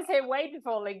 I was here way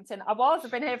before LinkedIn.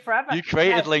 I've been here forever. You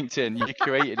created LinkedIn. You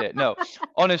created it. No,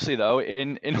 honestly though,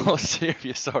 in all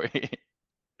seriousness, sorry.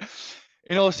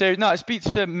 In all seriousness, no, I speak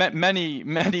to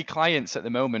many clients at the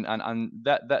moment, and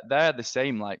that they're the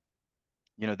same. Like,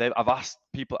 I've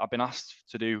been asked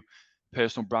to do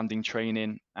personal branding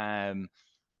training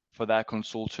for their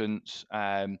consultants,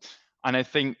 and I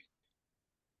think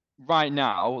right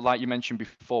now, like you mentioned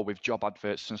before, with job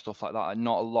adverts and stuff like that,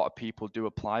 not a lot of people do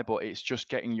apply, but it's just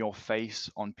getting your face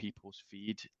on people's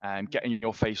feed and getting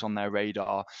your face on their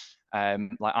radar.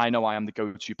 Like, I know I am the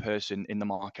go-to person in the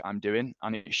market I'm doing,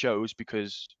 and it shows,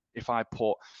 because if I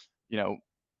put,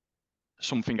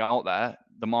 something out there,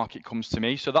 the market comes to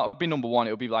me. So that would be number one.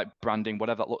 It would be like branding,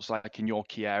 whatever that looks like in your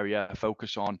key area.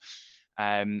 Focus on,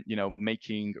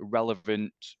 making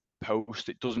relevant post.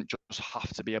 It doesn't just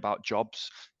have to be about jobs.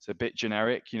 It's a bit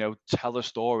generic. Tell a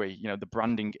story. The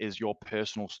branding is your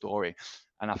personal story,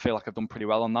 and I feel like I've done pretty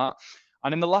well on that.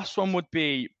 And then the last one would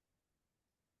be,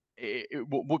 I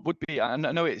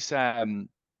know it's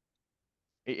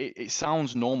it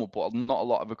sounds normal, but not a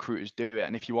lot of recruiters do it.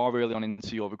 And if you are really on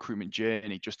into your recruitment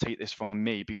journey, just take this from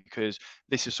me, because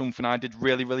this is something I did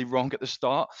really, really wrong at the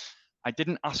start. I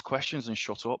didn't ask questions and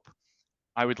shut up.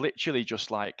 I would literally just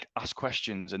like ask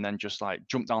questions and then just like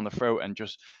jump down the throat and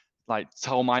just like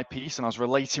tell my piece. And I was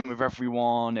relating with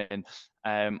everyone. And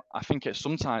I think at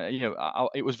some time,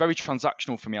 it was very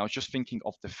transactional for me. I was just thinking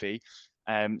of the fee.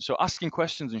 So asking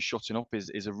questions and shutting up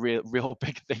is a real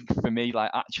big thing for me.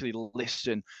 Like, actually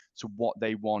listen to what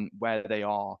they want, where they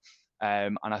are.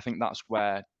 And I think that's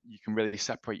where you can really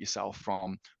separate yourself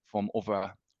from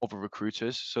other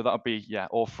recruiters. So that would be,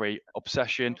 all three: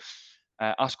 obsession,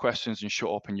 ask questions, and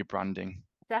shut up in your branding.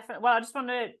 Definitely. Well, I just want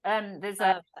to, there's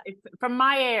from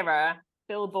my era,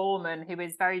 Bill Borman, who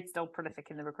is very still prolific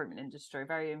in the recruitment industry,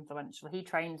 very influential. He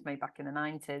trained me back in the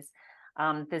 90s.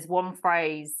 There's one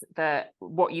phrase, that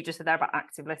what you just said there about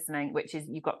active listening, which is,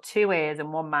 you've got two ears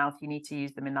and one mouth, you need to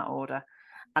use them in that order.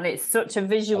 And it's such a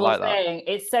visual thing.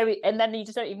 It's so, and then you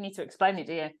just don't even need to explain it,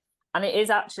 do you? And it is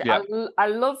actually, I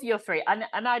love your three. And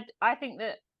I think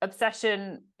that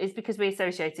obsession is because we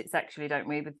associate it sexually, don't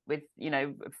we, with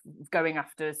going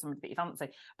after somebody that you fancy.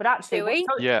 But actually,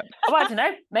 I don't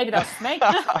know, maybe that's me.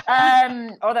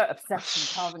 Although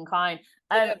obsession, Calvin Klein.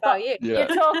 About you.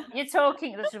 You're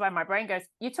talking, this is where my brain goes,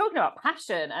 you're talking about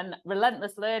passion and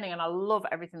relentless learning, and I love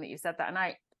everything that you said that, and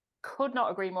I could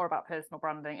not agree more about personal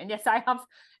branding. And yes, I have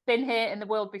been here in the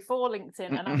world before LinkedIn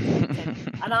and after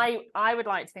LinkedIn, and I would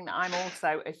like to think that I'm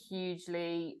also a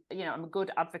hugely, I'm a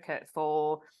good advocate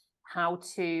for how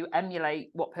to emulate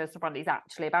what personal branding is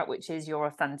actually about, which is your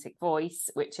authentic voice,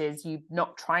 which is you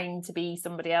not trying to be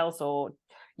somebody else or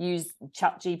use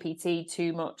ChatGPT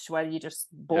too much, where you're just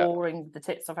boring the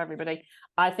tits off everybody.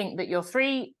 I think that your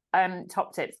 3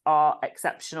 top tips are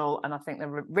exceptional, and I think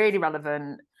they're really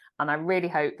relevant. And I really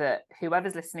hope that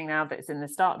whoever's listening now that's in the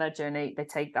start of their journey, they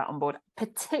take that on board,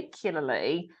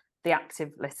 particularly the active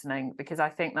listening, because I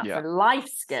think that's a life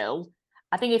skill.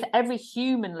 I think if every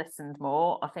human listened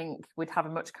more, I think we'd have a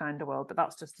much kinder world. But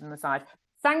that's just an aside.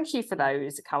 Thank you for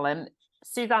those, Callum.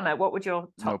 Susanna, what would your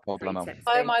top 3 tips be?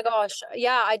 Oh my gosh.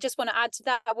 Yeah, I just want to add to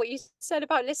that what you said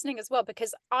about listening as well,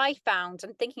 because I found,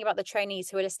 and thinking about the trainees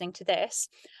who are listening to this,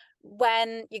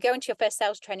 when you go into your first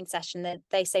sales training session, that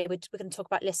they say we're going to talk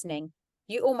about listening,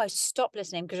 you almost stop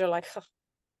listening because you're like, oh,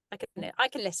 I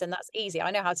can listen. That's easy. I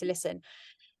know how to listen.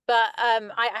 But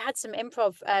I had some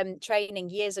improv training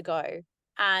years ago,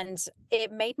 and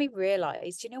it made me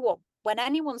realize, you know what? When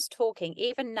anyone's talking,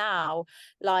 even now,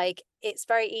 like, it's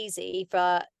very easy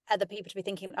for other people to be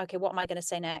thinking, okay, what am I going to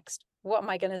say next? What am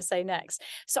I going to say next?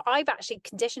 So I've actually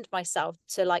conditioned myself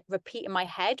to like repeat in my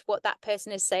head what that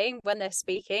person is saying when they're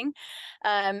speaking.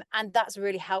 And that's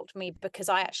really helped me, because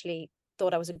I actually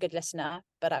thought I was a good listener,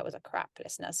 but I was a crap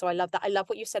listener. So I love that. I love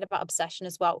what you said about obsession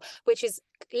as well, which is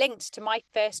linked to my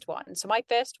first one. So my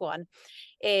first one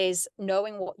is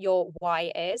knowing what your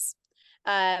why is,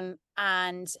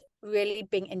 and really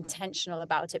being intentional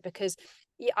about it, because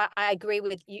I agree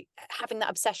with you. Having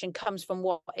that obsession comes from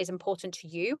what is important to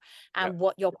you and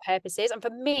what your purpose is. And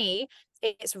for me,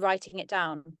 it's writing it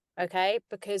down. Okay,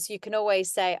 because you can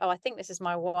always say, oh, I think this is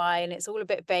my why, and it's all a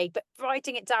bit vague, but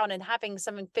writing it down and having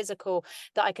something physical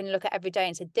that I can look at every day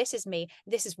and say, this is me,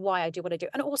 this is why I do what I do.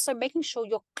 And also making sure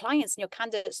your clients and your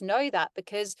candidates know that,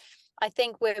 because I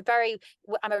think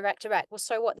I'm a Rec2Rec. Well,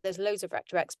 so what? There's loads of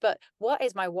Rec2Recs, but what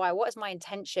is my why? What is my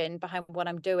intention behind what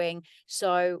I'm doing?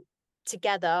 So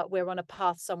together we're on a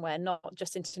path somewhere, not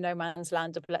just into no man's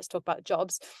land of let's talk about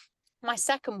jobs. My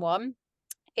second one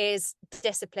is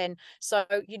discipline. So,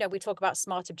 you know, we talk about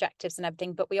smart objectives and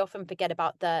everything, but we often forget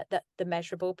about the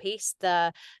measurable piece,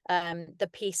 the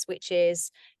piece which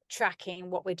is tracking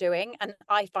what we're doing. And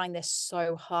I find this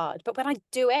so hard, but when I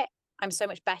do it, I'm so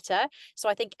much better. So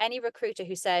I think any recruiter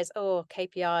who says, oh,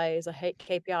 KPIs, I hate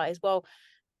KPIs. Well,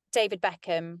 David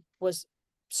Beckham was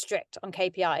strict on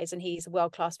KPIs, and he's a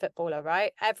world-class footballer,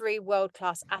 right? Every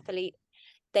world-class athlete,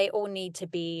 they all need to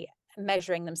be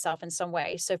measuring themselves in some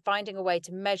way. So finding a way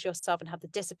to measure yourself and have the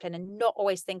discipline, and not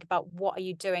always think about what are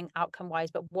you doing outcome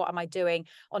wise, but what am I doing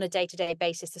on a day-to-day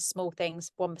basis, the small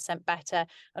things, 1% better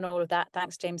and all of that.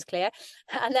 Thanks, James Clear.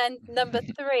 And then number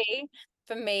 3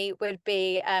 for me would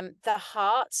be the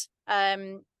heart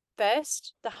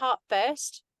first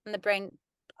and the brain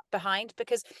behind,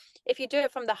 because if you do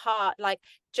it from the heart, like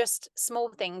just small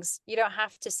things, you don't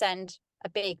have to send a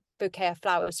big bouquet of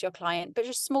flowers to your client, but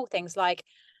just small things like,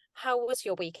 how was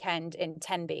your weekend in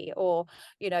Tenby? Or,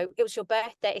 you know, it was your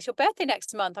birthday. It's your birthday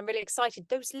next month. I'm really excited.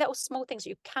 Those little small things that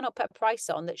you cannot put a price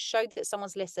on, that show that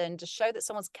someone's listened, to show that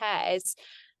someone's cares.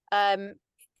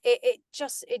 It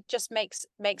just makes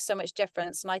so much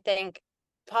difference. And I think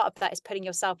part of that is putting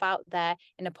yourself out there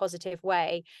in a positive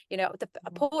way. You know, the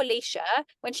poor Lysha,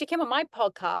 when she came on my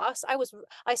podcast,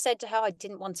 I said to her, I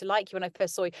didn't want to like you when I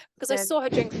first saw you, because I saw her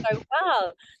doing so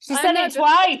well. She said it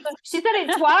twice. She said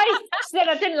it twice. She said,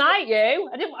 I didn't like you.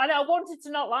 I wanted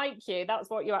to not like you. That's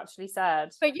what you actually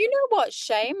said. But you know what?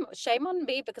 Shame on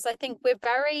me, because I think it's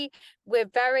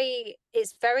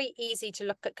very easy to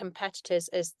look at competitors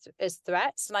as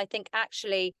threats. And I think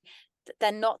actually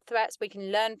they're not threats. We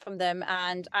can learn from them,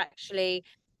 and actually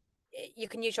you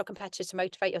can use your competitors to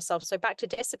motivate yourself. So back to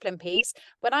discipline piece,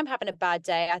 when I'm having a bad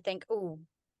day, I think, oh,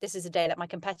 this is a day that my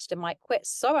competitor might quit,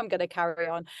 so I'm going to carry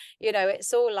on. You know,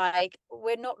 it's all like,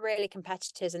 we're not really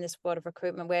competitors in this world of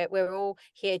recruitment. We're all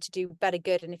here to do better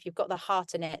good, and if you've got the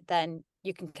heart in it, then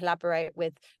you can collaborate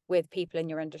with people in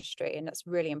your industry, and that's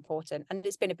really important. And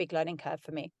it's been a big learning curve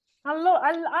for me.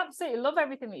 I absolutely love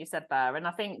everything that you said there, and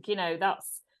I think, you know,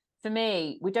 that's, for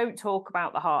me, we don't talk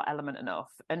about the heart element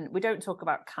enough, and we don't talk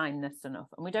about kindness enough,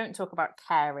 and we don't talk about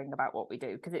caring about what we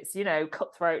do, because it's, you know,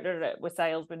 cutthroat, we're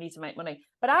sales, we need to make money.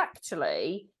 But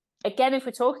actually, again, if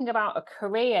we're talking about a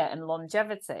career and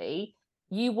longevity,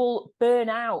 you will burn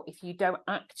out if you don't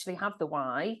actually have the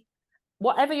why.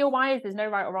 Whatever your why is, there's no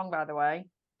right or wrong, by the way.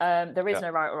 There is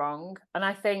no right or wrong. And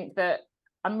I think that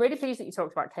I'm really pleased that you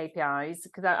talked about KPIs,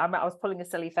 because I was pulling a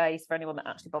silly face for anyone that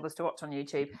actually bothers to watch on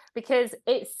YouTube, because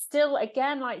it's still,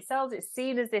 again, like sales, it's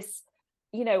seen as this,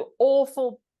 you know,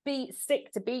 awful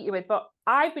stick to beat you with. But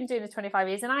I've been doing this 25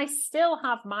 years and I still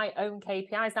have my own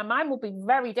KPIs. Now, mine will be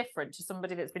very different to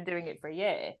somebody that's been doing it for a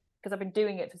year, because I've been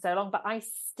doing it for so long, but I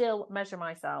still measure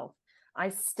myself. I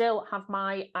still have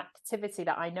my activity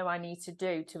that I know I need to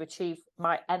do to achieve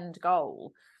my end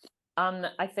goal. And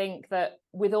I think that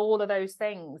with all of those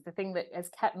things, the thing that has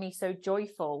kept me so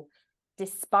joyful,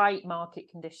 despite market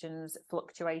conditions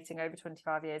fluctuating over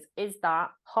 25 years, is that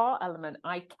heart element.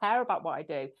 I care about what I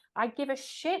do. I give a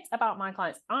shit about my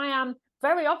clients. I am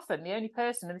very often the only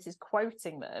person, and this is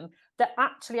quoting them, that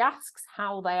actually asks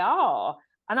how they are.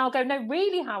 And I'll go, no,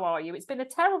 really, how are you? It's been a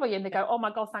terrible year. And they go, oh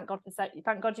my God, thank God you've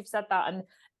said that. And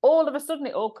all of a sudden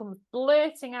it all comes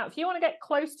blurting out. If you want to get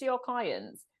close to your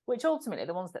clients, which ultimately are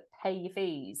the ones that pay your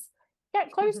fees,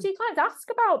 get close to your clients, ask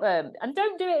about them, and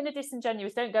don't do it in a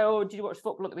disingenuous, don't go, oh, did you watch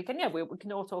football at the weekend? Yeah, we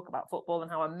can all talk about football and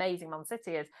how amazing Man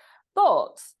City is.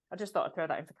 But I just thought I'd throw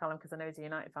that in for Callum because I know he's a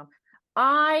United fan.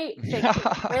 I think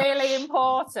it's really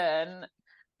important.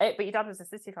 But your dad was a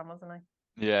City fan, wasn't he?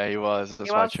 Yeah, he was. That's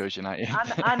why I chose United.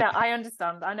 I know, I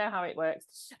understand. I know how it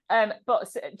works. But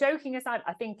joking aside,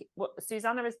 I think what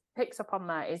Susanna picks up on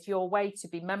there is your way to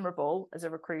be memorable as a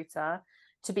recruiter,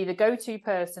 to be the go-to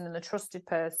person and the trusted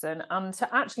person, and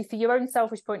to actually, for your own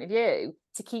selfish point of view,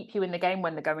 to keep you in the game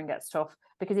when the going gets tough.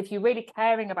 Because if you're really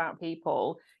caring about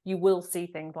people, you will see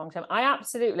things long term. I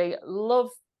absolutely love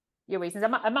your reasons.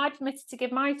 Am I permitted to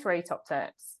give my 3 top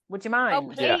tips? Would you mind?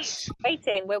 Oh, please.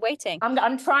 Yes. We're waiting.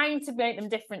 I'm trying to make them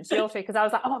different to your 3 because I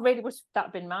was like, oh, I really wish that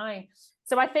had been mine.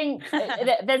 So I think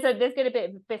there's going to be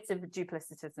a bit of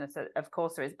duplicitousness, of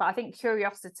course there is, but I think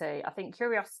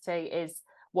curiosity is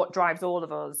what drives all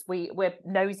of us. We're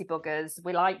nosy buggers.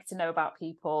 We like to know about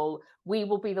people. We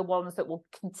will be the ones that will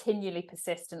continually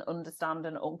persist and understand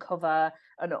and uncover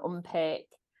and unpick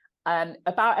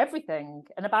about everything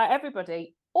and about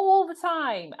everybody all the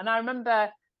time. And I remember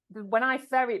when I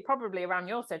probably around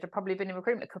your stage, I've probably been in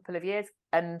recruitment a couple of years,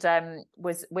 and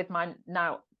was with my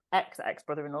now ex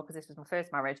brother-in-law, because this was my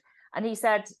first marriage, and he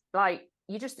said, like,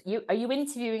 are you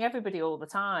interviewing everybody all the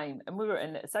time? And we were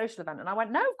in a social event, and I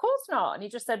went, no, of course not. And he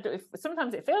just said,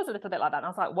 sometimes it feels a little bit like that. And I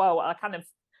was like, whoa,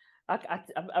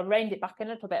 I reined it back in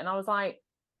a little bit, and I was like,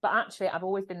 but actually I've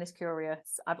always been this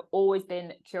curious. I've always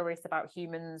been curious about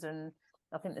humans, and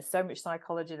I think there's so much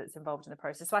psychology that's involved in the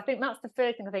process. So I think that's the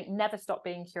first thing. I think never stop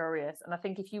being curious. And I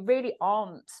think if you really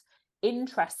aren't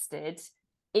interested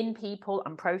in people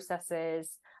and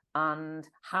processes and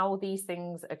how these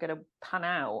things are going to pan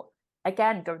out,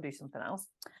 again, go and do something else.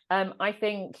 I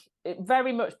think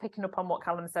very much picking up on what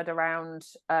Callum said around,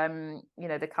 the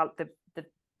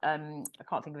I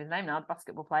can't think of his name now, the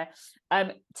basketball player,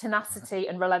 tenacity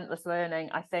and relentless learning.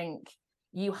 I think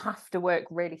you have to work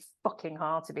really fucking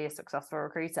hard to be a successful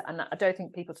recruiter. And I don't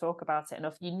think people talk about it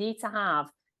enough. You need to have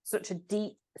such a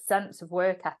deep sense of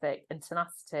work ethic and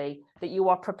tenacity that you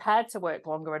are prepared to work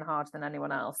longer and harder than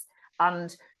anyone else.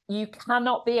 And you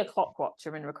cannot be a clock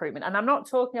watcher in recruitment. And I'm not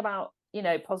talking about,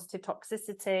 positive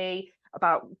toxicity,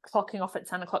 about clocking off at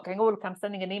 10 o'clock, going, oh, look, I'm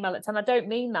sending an email at 10. I don't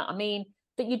mean that. I mean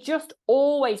that you're just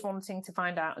always wanting to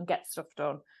find out and get stuff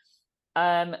done.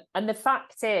 And the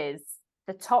fact is,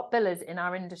 the top billers in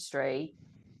our industry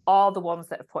are the ones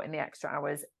that have put in the extra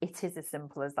hours. It is as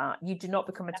simple as that. You do not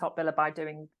become a top biller by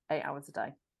doing 8 hours a day.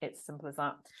 It's as simple as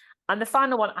that. And the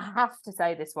final one, I have to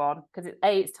say this one, because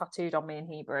it's tattooed on me in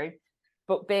Hebrew,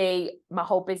 but B, my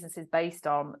whole business is based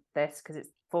on this because it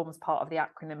forms part of the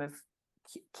acronym of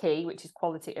KEY, which is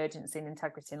quality, urgency, and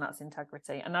integrity, and that's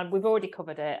integrity. And we've already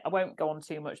covered it. I won't go on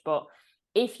too much, but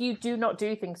if you do not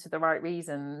do things for the right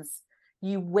reasons,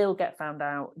 you will get found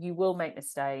out. You will make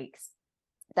mistakes.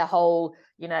 The whole,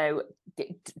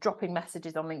 dropping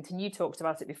messages on LinkedIn. You talked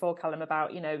about it before, Callum,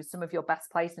 about, some of your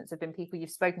best placements have been people you've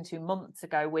spoken to months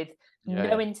ago with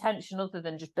no intention other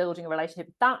than just building a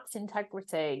relationship. That's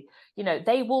integrity.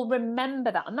 They will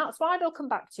remember that. And that's why they'll come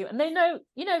back to you. And they know,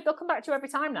 they'll come back to you every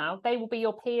time now. They will be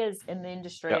your peers in the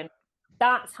industry. And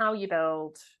that's how you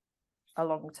build a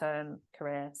long-term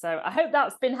career. So I hope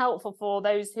that's been helpful for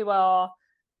those who are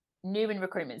new in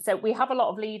recruitment. So we have a lot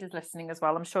of leaders listening as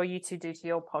well. I'm sure you two do to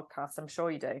your podcast. I'm sure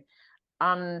you do.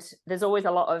 And there's always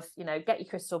a lot of, get your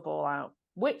crystal ball out.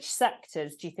 Which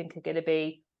sectors do you think are going to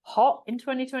be hot in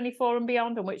 2024 and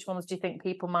beyond? And which ones do you think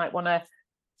people might want to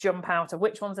jump out of?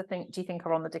 Which ones do you think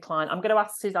are on the decline? I'm going to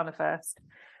ask Susanna first.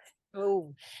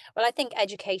 Oh, well, I think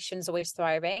education's always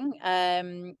thriving,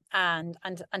 and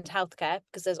healthcare,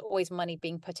 because there's always money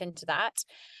being put into that.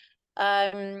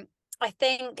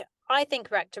 I think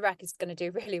Rec2Rec is going to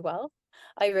do really well.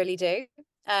 I really do.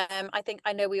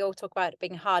 I know we all talk about it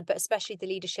being hard, but especially the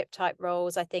leadership type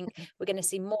roles, I think we're going to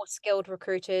see more skilled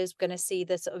recruiters. We're going to see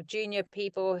the sort of junior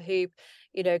people who,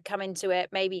 come into it,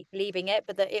 maybe leaving it,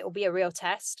 but that it will be a real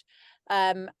test.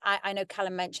 I know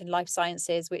Callum mentioned life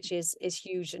sciences, which is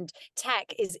huge, and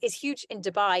tech is huge in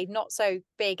Dubai, not so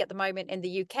big at the moment in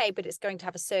the UK, but it's going to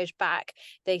have a surge back.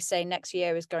 They say next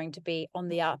year is going to be on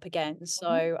the up again.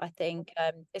 So I think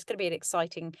it's going to be an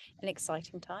exciting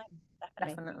time.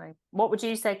 Definitely. What would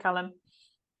you say, Callum?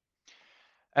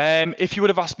 If you would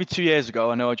have asked me 2 years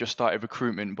ago, I know I just started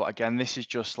recruitment, but again, this is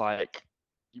just like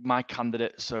my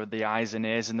candidates are the eyes and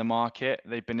ears in the market.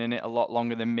 They've been in it a lot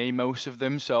longer than me, most of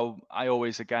them. So I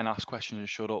always, again, ask questions and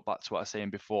shut up. That's what I was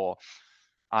saying before.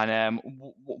 And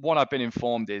what I've been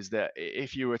informed is that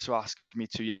if you were to ask me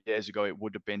 2 years ago, it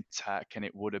would have been tech and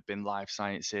it would have been life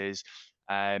sciences.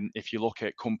 If you look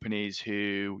at companies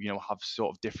who have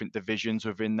sort of different divisions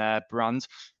within their brand,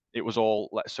 it was all,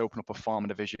 let's open up a pharma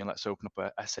division, let's open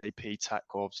up a SAP tech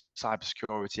or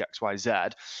cybersecurity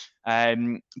XYZ.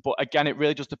 But again, it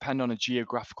really does depend on a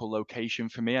geographical location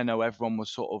for me. I know everyone was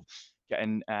sort of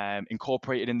getting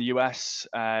incorporated in the US.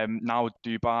 Now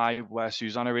Dubai, where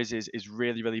Susanna is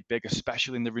really, really big,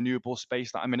 especially in the renewable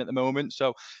space that I'm in at the moment.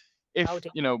 So if,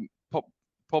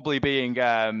 probably being,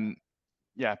 being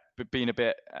a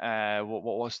bit, what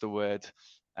was the word?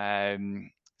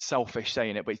 Selfish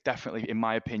saying it, but it's definitely, in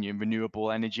my opinion,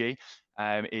 renewable energy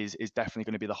is definitely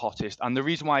going to be the hottest. And the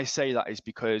reason why I say that is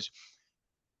because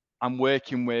I'm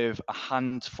working with a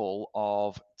handful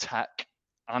of tech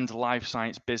and life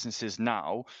science businesses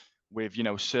now with,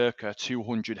 circa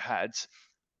 200 heads.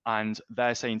 And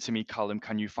they're saying to me, Callum,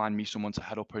 can you find me someone to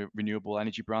head up a renewable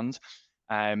energy brand?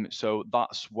 So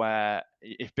that's where,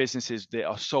 if businesses that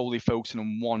are solely focusing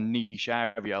on one niche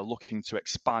area looking to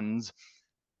expand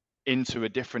into a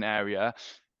different area,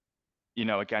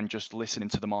 again, just listening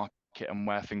to the market and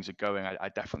where things are going, I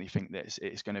definitely think that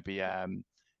it's going to be an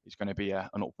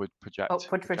upward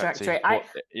trajectory.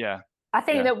 I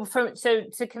think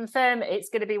that to confirm, it's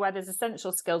going to be where there's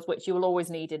essential skills which you will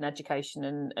always need in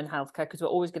education and healthcare, because we're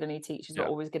always going to need teachers, we're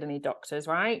always going to need doctors,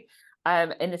 right?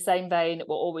 In the same vein,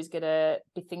 we're always going to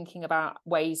be thinking about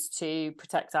ways to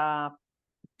protect our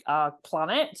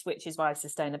planet, which is why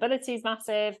sustainability is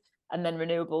massive, and then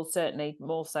renewables certainly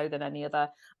more so than any other.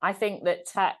 I think that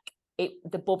tech,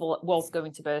 the bubble was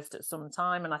going to burst at some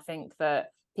time, and I think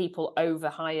that people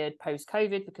overhired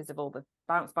post-COVID because of all the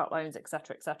bounce back loans,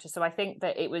 etc., etc. So I think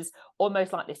that it was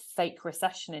almost like this fake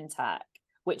recession in tech,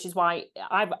 which is why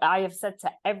I have said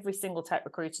to every single tech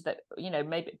recruiter that,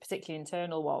 maybe particularly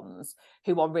internal ones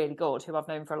who are really good, who I've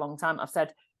known for a long time, I've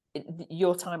said,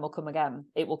 your time will come again.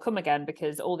 It will come again,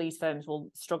 because all these firms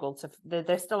will struggle to,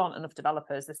 there still aren't enough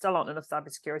developers, there still aren't enough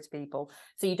cybersecurity people.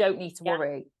 So you don't need to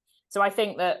worry. So I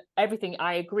think that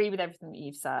I agree with everything that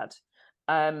you've said.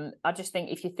 I just think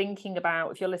if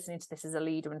you're listening to this as a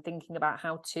leader and thinking about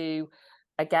how to,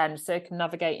 again,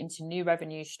 circumnavigate into new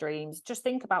revenue streams, just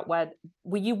think about where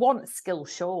you want skill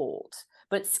short,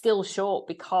 but skill short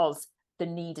because the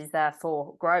need is there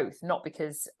for growth, not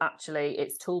because actually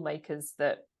it's tool makers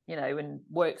that, and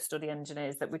work study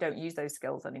engineers that we don't use those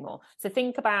skills anymore. So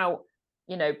think about,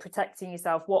 protecting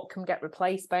yourself. What can get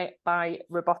replaced by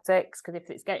robotics? Because if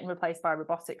it's getting replaced by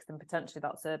robotics, then potentially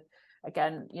that's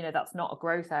that's not a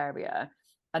growth area.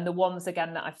 And the ones,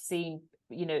 again, that I've seen,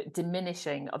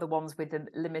 diminishing are the ones with the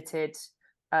limited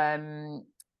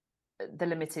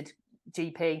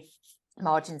GP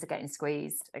margins are getting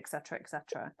squeezed, etc.,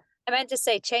 etc. I meant to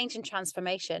say change and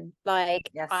transformation. Like,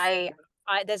 yes.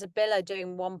 There's a biller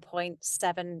doing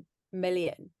 1.7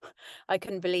 million. I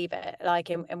couldn't believe it. Like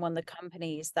in one of the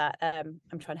companies that I'm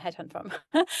trying to headhunt from.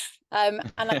 And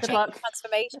like change and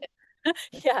transformation.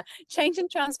 Change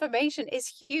and transformation is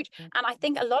huge. And I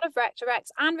think a lot of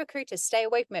Rec2Recs and recruiters stay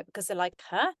away from it because they're like,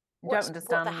 don't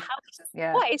understand. What the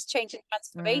hell? What is change and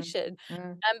transformation?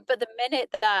 But the minute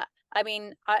that,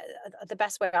 the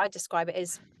best way I describe it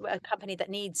is a company that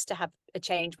needs to have a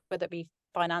change, whether it be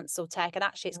finance or tech, and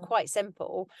actually it's quite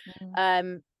simple,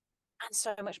 and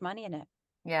so much money in it.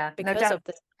 Because of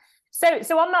this.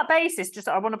 So on that basis,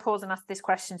 I want to pause and ask this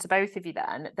question to both of you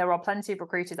then. There are plenty of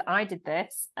recruiters. I did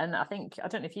this, and I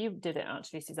don't know if you did it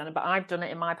actually, Susanna, but I've done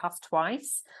it in my past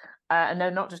twice. And no,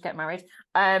 not just get married,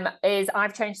 is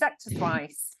I've changed sectors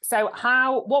twice. So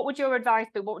what would your advice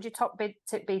be? What would your top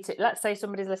tip be to, let's say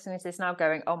somebody's listening to this now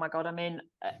going, oh my God, I'm in,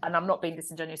 and I'm not being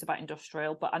disingenuous about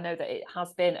industrial, but I know that it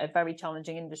has been a very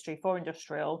challenging industry for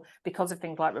industrial because of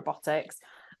things like robotics.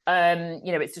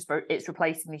 It's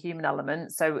replacing the human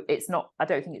element. So I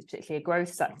don't think it's particularly a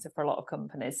growth sector for a lot of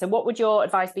companies. So what would your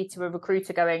advice be to a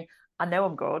recruiter going, I know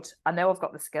I'm good, I know I've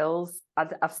got the skills,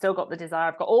 I've still got the desire,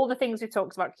 I've got all the things we've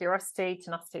talked about, curiosity,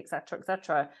 tenacity, etc.,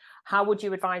 etc. How would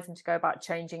you advise them to go about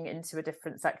changing into a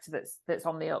different sector that's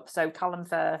on the up? So Callum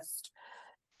first.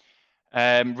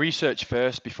 Research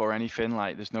first before anything.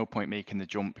 Like, there's no point making the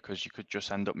jump because you could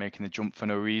just end up making the jump for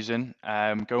no reason.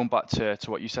 Going back to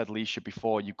what you said, Lysha,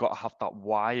 before, you've got to have that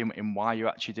why in why you're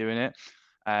actually doing it.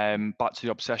 Back to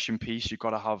the obsession piece, you've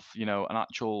got to have, you know, an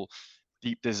actual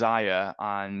deep desire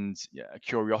and a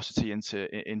curiosity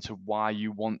into why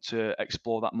you want to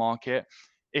explore that market.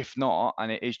 If not,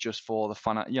 and it is just for the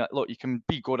fun, yeah, look, you can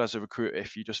be good as a recruiter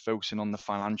if you're just focusing on the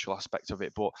financial aspect of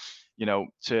it, but you know,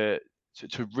 to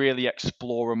really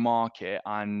explore a market,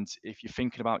 and if you're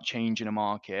thinking about changing a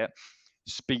market,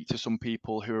 speak to some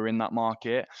people who are in that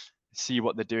market, see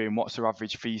what they're doing, what's their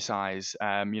average fee size,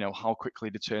 you know, how quickly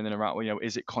they're turning around, you know,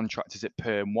 is it contract, is it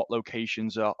perm, what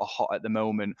locations are hot at the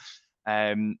moment.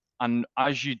 And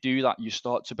as you do that, you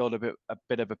start to build a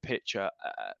bit of a picture.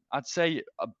 I'd say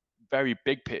a very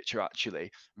big picture, actually,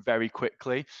 very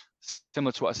quickly.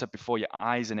 Similar to what I said before, your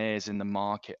eyes and ears in the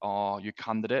market are your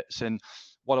candidates. And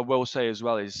what I will say as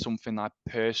well is something I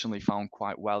personally found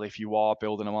quite well, if you are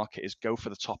building a market, is go for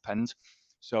the top end.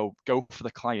 So go for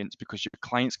the clients, because your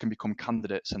clients can become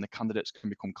candidates and the candidates can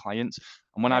become clients.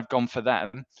 And when I've gone for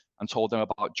them and told them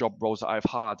about job roles that I've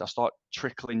had, I start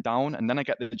trickling down, and then I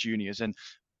get the juniors. And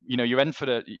you know,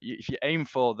 if you aim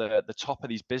for the top of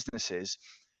these businesses,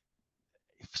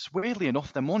 it's weirdly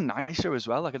enough, they're more nicer as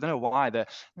well. Like, I don't know why,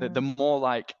 they're more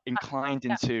like inclined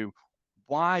into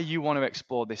why you want to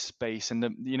explore this space, and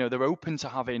you know, they're open to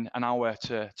having an hour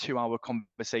to 2 hour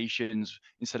conversations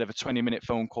instead of a 20-minute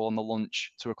phone call on the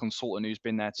lunch to a consultant who's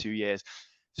been there 2 years.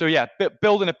 So yeah,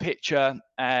 building a picture,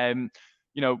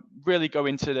 you know, really go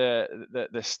into the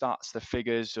stats, the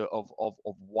figures of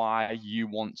why you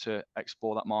want to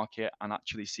explore that market, and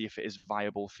actually see if it is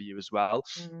viable for you as well.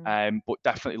 But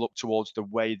definitely look towards the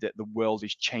way that the world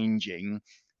is changing.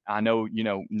 I know, you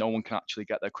know, no one can actually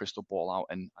get their crystal ball out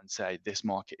and say this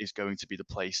market is going to be the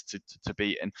place to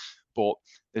be in. But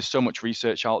there's so much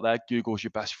research out there. Google's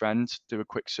your best friend. Do a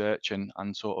quick search and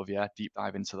sort of, yeah, deep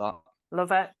dive into that.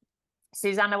 Love it.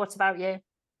 Susanna, what about you?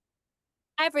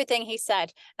 Everything he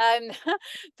said.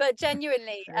 But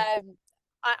genuinely,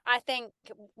 I think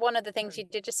one of the things you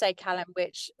did just say, Callum,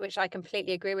 which I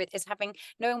completely agree with, is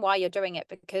knowing why you're doing it.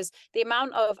 Because the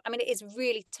amount of, I mean, it is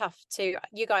really tough to,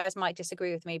 you guys might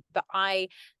disagree with me, but I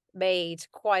made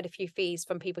quite a few fees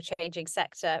from people changing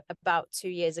sector about 2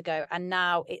 years ago, and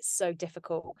now it's so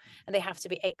difficult, and they have to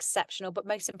be exceptional. But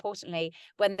most importantly,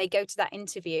 when they go to that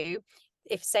interview,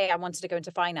 if say I wanted to go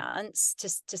into finance,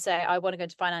 to say I want to go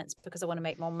into finance because I want to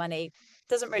make more money,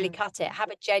 doesn't really cut it. Have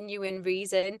a genuine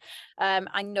reason.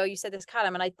 I know you said this,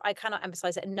 Callum, and I cannot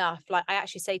emphasize it enough. Like, I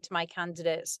actually say to my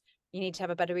candidates, you need to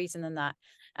have a better reason than that.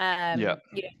 Yeah.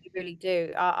 You know, you really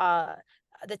do.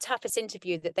 The toughest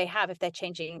interview that they have if they're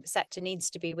changing sector needs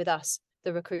to be with us,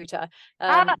 the recruiter.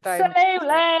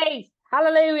 Absolutely.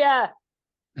 Hallelujah.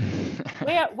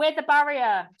 We're the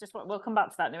barrier. We'll come back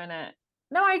to that in a minute.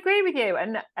 No, I agree with you.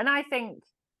 And I think,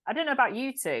 I don't know about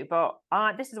you two, but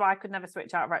this is why I could never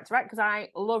switch out of Rec2Rec, because I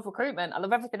love recruitment. I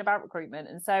love everything about recruitment.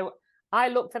 And so I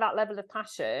look for that level of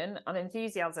passion and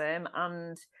enthusiasm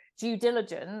and due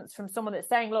diligence from someone that's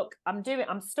saying, look, I'm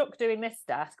stuck doing this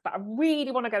desk, but I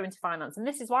really want to go into finance. And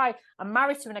this is why I'm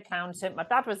married to an accountant. My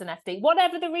dad was an FD,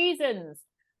 whatever the reasons.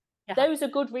 Yeah. Those are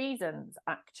good reasons,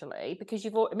 actually, because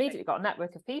you've immediately got a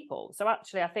network of people. So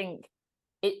actually, I think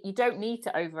you don't need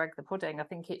to over-egg the pudding. I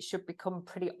think it should become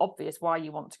pretty obvious why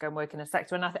you want to go and work in a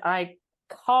sector. And I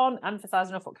can't emphasize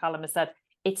enough what Callum has said.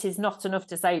 It is not enough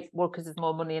to say, well, because there's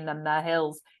more money in them, their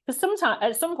hills. Because sometimes,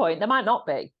 at some point, there might not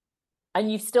be.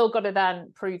 And you've still got to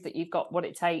then prove that you've got what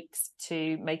it takes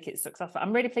to make it successful.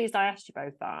 I'm really pleased I asked you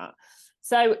both that.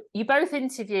 So you both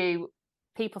interview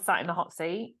people sat in the hot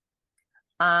seat.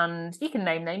 And you can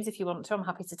name names if you want to. I'm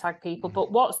happy to tag people.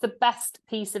 But what's the best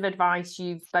piece of advice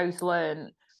you've both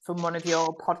learned from one of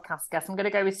your podcast guests? I'm going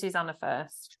to go with Susanna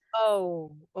first.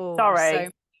 Oh, sorry.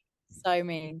 So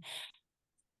mean.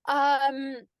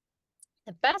 The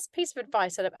best piece of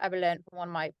advice that I've ever learned from one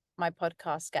of my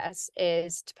podcast guests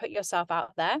is to put yourself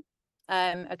out there.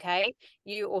 Okay,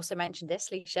 you also mentioned this,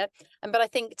 Lysha, but I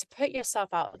think to put yourself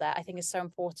out there, I think is so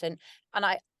important. And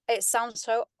it sounds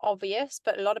so obvious,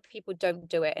 but a lot of people don't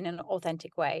do it in an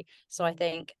authentic way. So I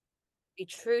think be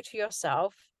true to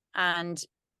yourself, and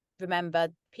remember,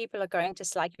 people are going to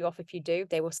slag you off if you do.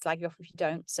 They will slag you off if you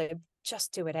don't. So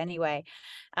just do it anyway,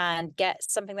 and get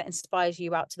something that inspires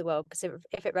you out to the world. Because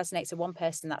if it resonates with one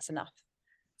person, that's enough.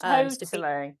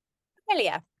 Totally.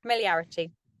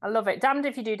 Familiarity. I love it. Damned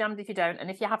if you do, damned if you don't. And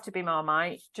if you have to be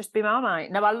Marmite, just be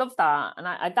Marmite. No, I love that. And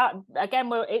that again,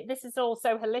 this is all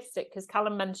so holistic, because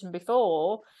Callum mentioned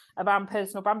before about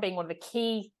personal brand being one of the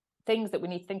key things that we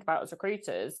need to think about as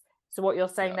recruiters. So what you're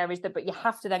saying there is that, but you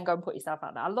have to then go and put yourself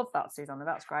out there. I love that, Susanna.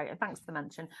 That's great. And thanks for the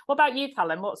mention. What about you,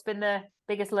 Callum? What's been the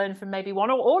biggest learn from maybe one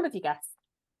or all of your guests?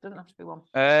 Doesn't have to be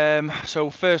one. So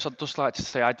first, I'd just like to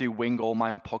say I do wing all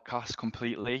my podcasts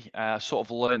completely. Sort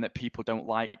of learn that people don't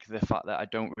like the fact that I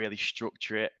don't really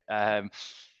structure it.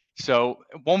 So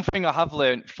one thing I have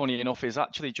learned, funny enough, is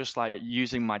actually just like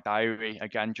using my diary.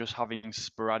 Again, just having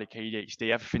sporadic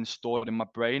ADHD, everything's stored in my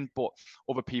brain, but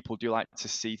other people do like to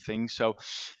see things. So,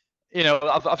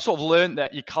 I've sort of learned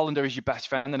that your calendar is your best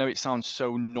friend. I know it sounds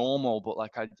so normal, but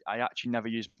like I actually never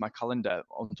used my calendar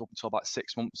up until about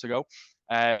 6 months ago.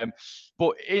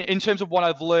 But in terms of what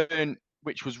I've learned,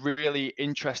 which was really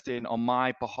interesting on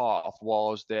my behalf,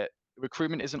 was that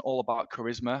recruitment isn't all about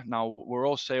charisma. Now, we're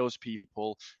all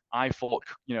salespeople. I thought,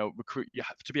 you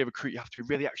have to be a recruit, you have to be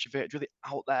really extroverted, really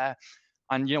out there.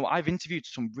 And, I've interviewed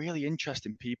some really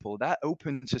interesting people. They're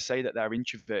open to say that they're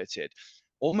introverted,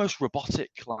 almost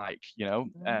robotic, like,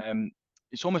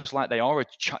 it's almost like they are a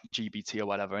chat GBT or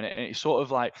whatever. And it's sort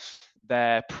of like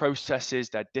their processes,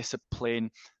 their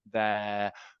discipline,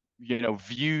 their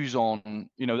views on,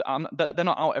 they're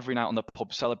not out every night on the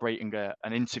pub celebrating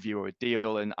an interview or a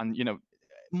deal. And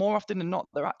more often than not,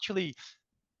 they're actually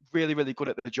really, really good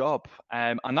at the job.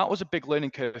 And that was a big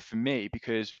learning curve for me,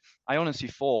 because I honestly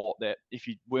thought that if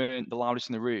you weren't the loudest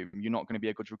in the room, you're not going to be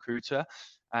a good recruiter.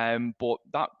 But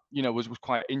that, was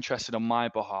quite interesting on my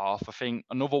behalf. I think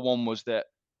another one was that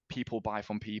people buy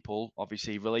from people.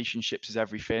 Obviously, relationships is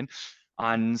everything.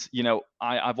 And,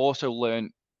 I've also learned,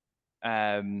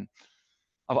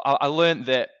 I learned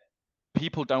that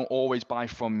people don't always buy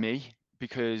from me,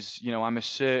 because I'm a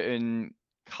certain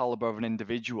caliber of an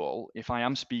individual. If I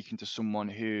am speaking to someone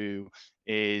who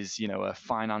is a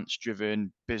finance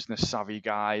driven, business savvy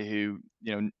guy who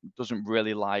doesn't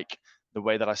really like the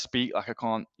way that I speak, like I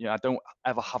can't, I don't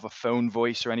ever have a phone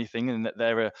voice or anything, and that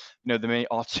they're they may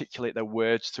articulate their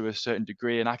words to a certain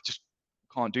degree, and I just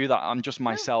can't do that. I'm just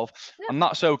myself. And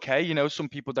that's okay. Some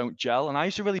people don't gel, and I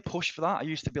used to really push for that. I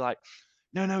used to be like,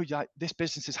 no, like, this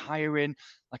business is hiring.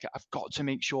 Like, I've got to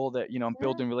make sure that, I'm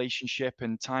building relationship,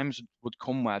 and times would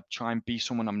come where I'd try and be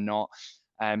someone I'm not.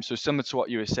 So similar to what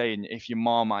you were saying, if your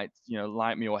mom might,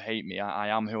 like me or hate me, I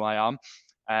am who I am.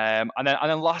 And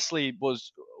then lastly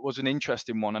was an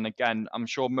interesting one. And again, I'm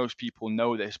sure most people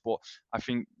know this, but I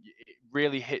think it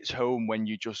really hits home when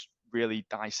you just really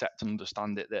dissect and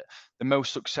understand it, that the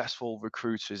most successful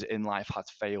recruiters in life have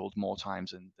failed more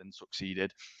times than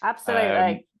succeeded.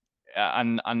 Absolutely.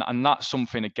 And that's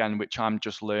something, again, which I'm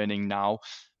just learning now.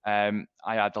 I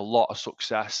had a lot of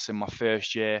success in my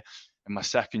first year. In my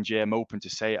second year, I'm open to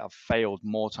say I've failed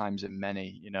more times than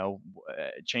many.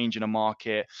 Changing a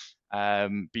market,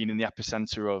 being in the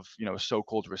epicenter of a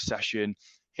so-called recession,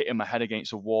 hitting my head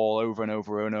against a wall over and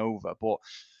over and over. But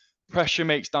pressure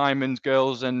makes diamonds,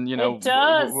 girls, and it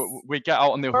does. we get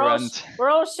out on the other end. We're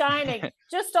all shining.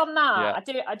 Just on that,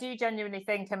 Yeah. I do genuinely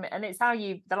think, and it's how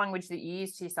the language that you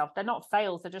use to yourself. They're not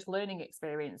fails; they're just learning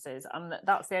experiences, and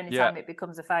that's the only time it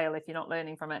becomes a fail, if you're not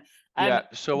learning from it.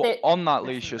 So on that,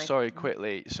 Lysha, sorry,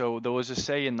 quickly. So there was a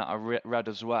saying that I read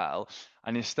as well,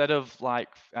 and instead of like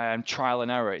trial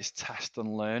and error, it's test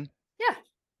and learn. Yeah,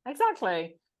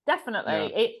 exactly.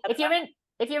 Definitely.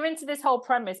 If you're into this whole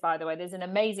premise, by the way, there's an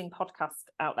amazing podcast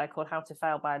out there called How to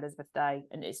Fail by Elizabeth Day,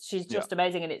 and she's just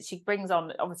amazing, and she brings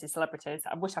on obviously celebrities.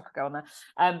 I wish I could go on there,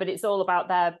 but it's all about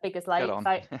their biggest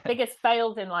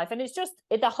fails in life, and it's just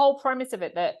the whole premise of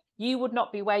it, that you would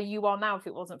not be where you are now if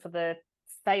it wasn't for the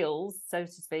fails, so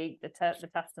to speak, the test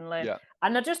and learn.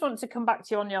 And I just want to come back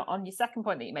to you on your second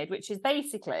point that you made, which is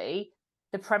basically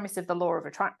the premise of the law of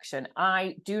attraction.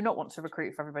 I do not want to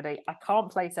recruit for everybody. I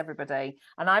can't place everybody.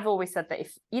 And I've always said that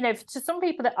if to some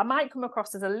people that I might come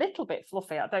across as a little bit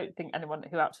fluffy, I don't think anyone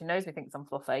who actually knows me thinks I'm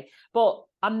fluffy, but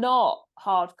I'm not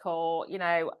hardcore.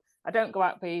 I don't go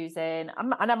out boozing,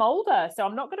 and I'm older, so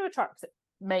I'm not going to attract,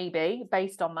 maybe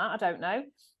based on that. I don't know.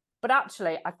 But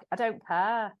actually, I don't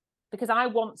care, because I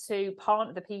want to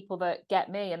partner the people that get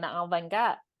me and that I'll then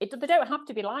get. They don't have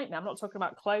to be like me. I'm not talking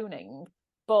about cloning.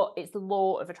 But it's the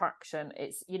law of attraction.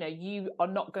 It's, you are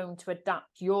not going to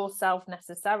adapt yourself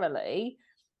necessarily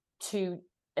to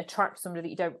attract somebody that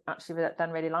you don't actually then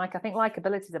really like. I think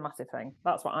likability is a massive thing.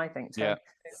 That's what I think too.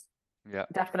 Yeah.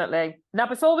 Definitely. Now,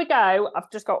 before we go,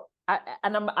 I've just got,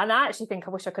 and I actually think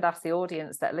I wish I could ask the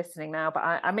audience that are listening now, but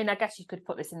I mean, I guess you could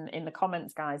put this in the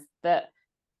comments, guys, that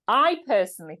I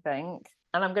personally think,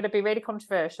 and I'm going to be really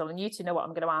controversial, and you two know what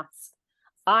I'm going to ask.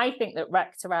 I think that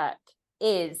Rec2Rec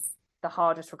is the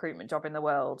hardest recruitment job in the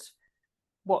world.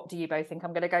 What do you both think?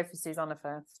 I'm going to go for Susanna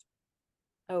first.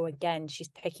 Oh, again, she's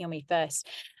picking on me first.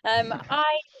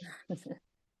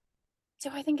 Do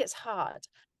I think it's hard?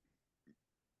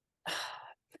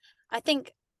 I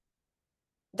think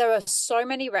there are so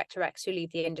many Rec2Recs who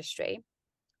leave the industry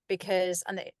because,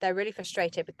 and they're really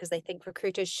frustrated because they think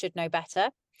recruiters should know better.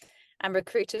 And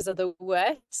recruiters are the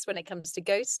worst when it comes to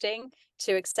ghosting,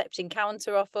 to accepting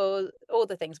counter offers, all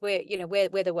the things. We're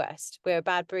the worst. We're a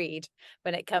bad breed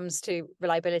when it comes to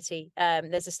reliability.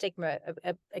 There's a stigma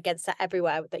against that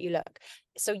everywhere that you look.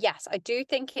 So yes, I do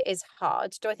think it is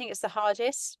hard. Do I think it's the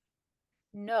hardest?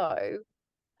 No.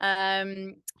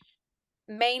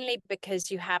 Mainly because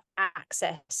you have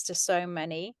access to so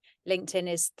many.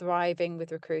 LinkedIn is thriving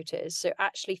with recruiters. So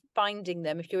actually finding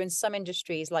them, if you're in some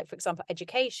industries, like for example,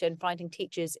 education, finding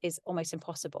teachers is almost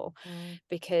impossible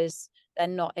because they're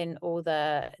not in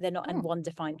one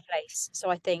defined place. So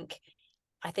I think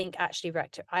actually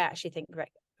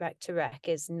Rec2Rec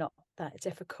is not that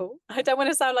difficult. I don't want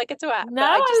to sound like a twat. No, but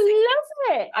I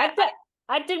love it.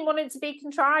 I didn't want it to be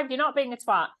contrived. You're not being a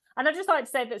twat. And I'd just like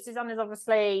to say that Susanna's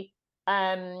obviously,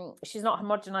 she's not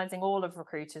homogenizing all of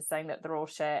recruiters, saying that they're all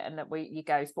shit and that you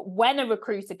ghost. But when a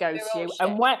recruiter ghosts you,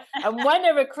 and when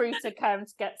a recruiter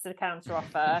gets a counter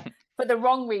offer for the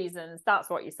wrong reasons, that's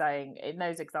what you're saying in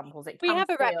those examples. We have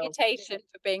a reputation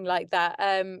for being like that.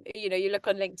 You look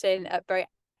on LinkedIn at very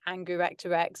angry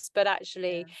Rec2Recs, but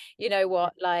actually, you know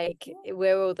what, like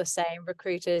we're all the same.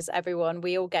 Recruiters, everyone,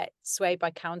 we all get swayed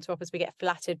by counter offers. We get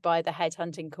flattered by the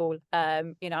headhunting call.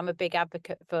 I'm a big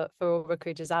advocate for all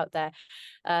recruiters out there.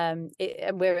 And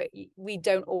we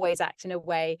don't always act in a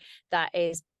way that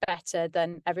is better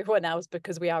than everyone else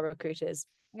because we are recruiters.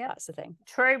 Yeah, that's the thing.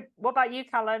 True. What about you,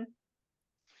 Callum?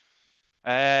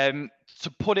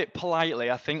 To put it politely,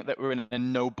 I think that we're in a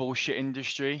no bullshit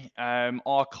industry.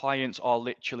 Our clients are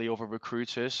literally other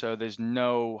recruiters, so there's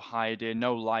no hiding,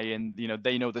 no lying.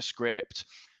 They know the script,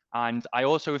 and I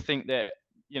also think that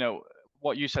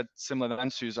what you said, similar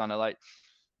than Susanna, like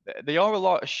there are a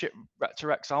lot of shit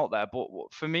Rec2Recs out there, but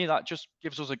for me that just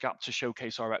gives us a gap to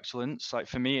showcase our excellence. Like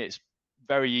for me, it's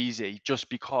very easy just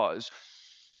because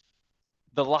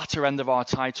the latter end of our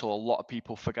title, a lot of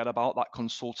people forget about that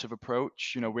consultative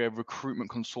approach. We're recruitment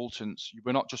consultants.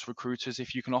 We're not just recruiters.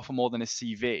 If you can offer more than a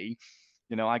CV,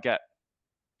 I get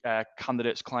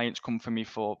candidates, clients come for me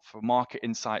for market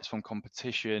insights from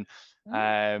competition,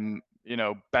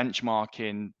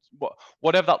 benchmarking,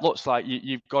 whatever that looks like.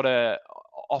 You've got to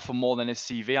offer more than a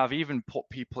CV. I've even put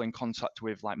people in contact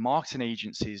with like marketing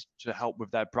agencies to help with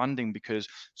their branding because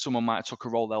someone might have took a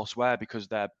role elsewhere because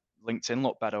their LinkedIn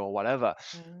look better or whatever.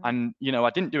 And I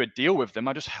didn't do a deal with them.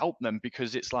 I just helped them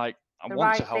because it's like I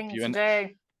want to help you. And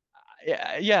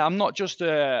yeah, I'm not just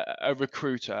a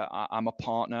recruiter. I'm a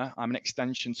partner. I'm an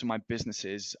extension to my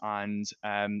businesses, and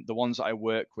the ones that I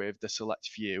work with, the select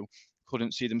few,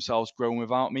 couldn't see themselves growing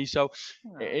without me. So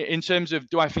in terms of,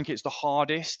 do I think it's the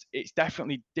hardest? It's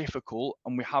definitely difficult,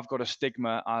 and we have got a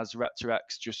stigma as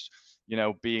Rec2Recs just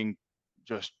being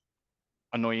just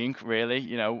annoying, really.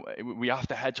 We have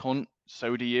to headhunt,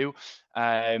 so do you,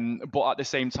 but at the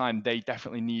same time they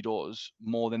definitely need us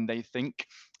more than they think,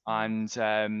 and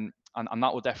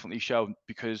that will definitely show,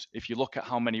 because if you look at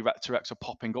how many Rec2Recs are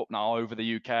popping up now over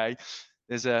the UK,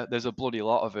 there's a bloody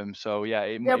lot of them. So yeah,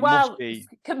 it must be,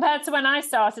 compared to when I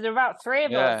started, about 3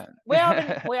 of us. We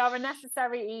are a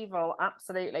necessary evil,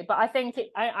 absolutely. But I think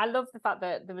I love the fact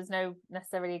that there was no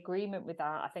necessary agreement with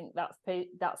that. I think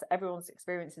that's everyone's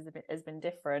experience has been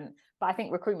different. But I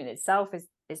think recruitment itself is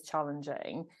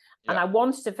challenging. And I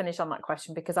wanted to finish on that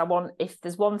question because if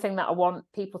there's one thing that I want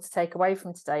people to take away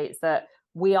from today, it's that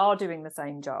we are doing the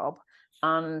same job,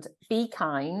 and be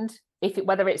kind.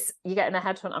 Whether it's you getting a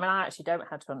headhunt, I mean, I actually don't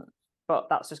headhunt, but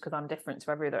that's just because I'm different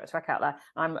to every other Rec2Rec out there.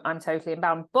 I'm totally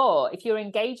inbound. But if you're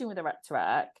engaging with a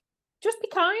Rec2Rec, just be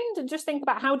kind and just think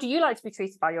about how do you like to be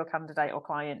treated by your candidate or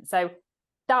client. So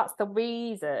that's the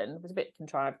reason, it was a bit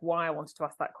contrived, why I wanted to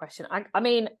ask that question. I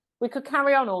mean, we could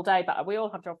carry on all day, but we all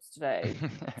have jobs to do.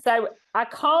 So I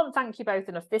can't thank you both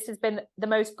enough. This has been the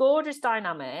most gorgeous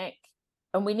dynamic,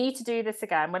 and we need to do this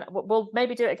again. We'll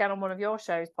maybe do it again on one of your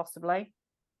shows, possibly.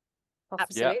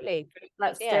 Absolutely.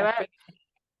 Let's do it.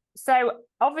 So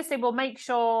obviously we'll make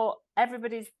sure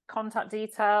everybody's contact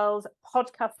details,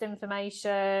 podcast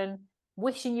information,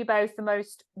 wishing you both the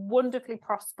most wonderfully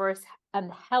prosperous and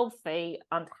healthy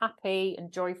and happy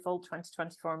and joyful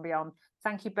 2024 and beyond.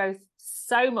 Thank you both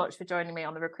so much for joining me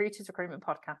on the Recruiters Recruitment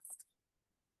Podcast.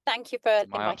 Thank you for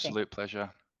inviting. My absolute pleasure.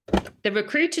 The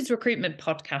Recruiters Recruitment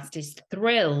Podcast is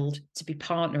thrilled to be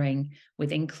partnering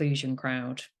with Inclusion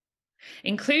Crowd.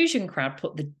 Inclusion Crowd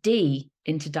put the D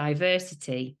into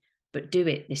diversity, but do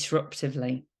it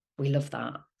disruptively. We love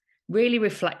that. Really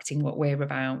reflecting what we're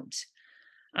about.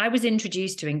 I was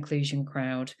introduced to Inclusion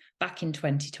Crowd back in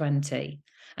 2020,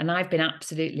 and I've been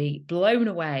absolutely blown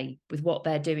away with what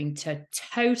they're doing to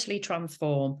totally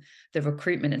transform the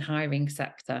recruitment and hiring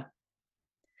sector.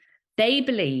 They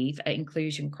believe at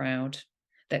Inclusion Crowd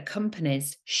that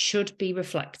companies should be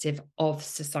reflective of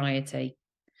society,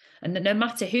 and that no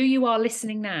matter who you are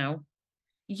listening now,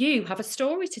 you have a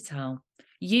story to tell.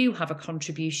 You have a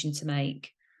contribution to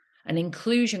make. An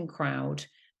Inclusion Crowd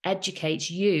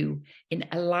educates you in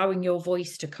allowing your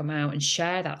voice to come out and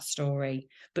share that story,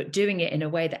 but doing it in a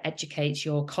way that educates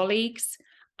your colleagues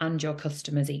and your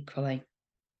customers equally.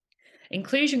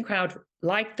 Inclusion Crowd,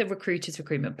 like the Recruiters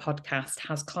Recruitment podcast,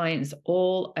 has clients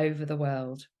all over the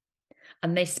world,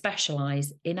 and they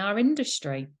specialise in our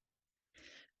industry.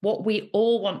 What we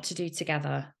all want to do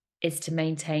together is to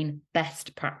maintain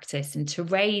best practice and to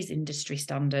raise industry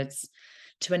standards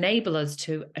to enable us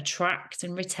to attract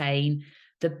and retain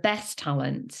the best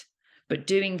talent, but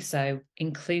doing so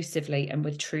inclusively and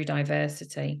with true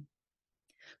diversity.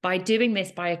 By doing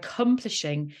this, by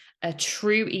accomplishing a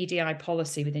true EDI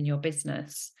policy within your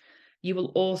business, you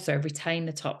will also retain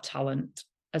the top talent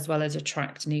as well as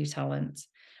attract new talent,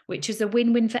 which is a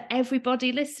win-win for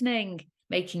everybody listening,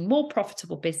 making more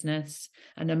profitable business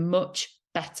and a much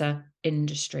better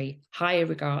industry, highly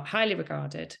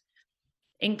regarded.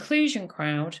 Inclusion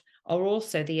Crowd are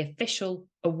also the official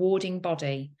awarding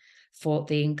body for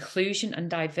the Inclusion and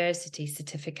Diversity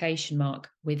Certification Mark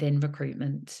within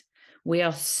recruitment. We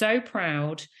are so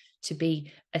proud to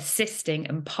be assisting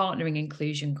and partnering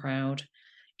Inclusion Crowd.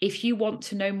 If you want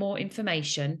to know more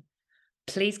information,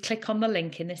 please click on the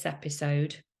link in this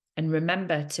episode and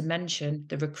remember to mention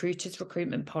the Recruiters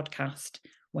Recruitment podcast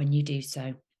when you do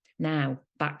so. Now,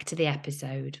 back to the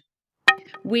episode.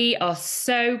 We are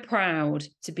so proud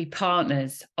to be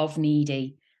partners of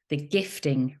Needy, the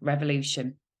gifting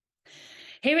revolution.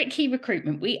 Here at Key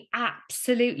Recruitment, we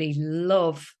absolutely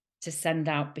love to send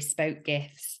out bespoke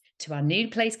gifts to our new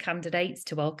place candidates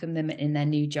to welcome them in their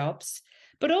new jobs,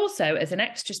 but also as an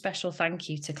extra special thank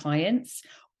you to clients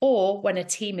or when a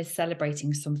team is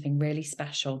celebrating something really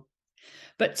special.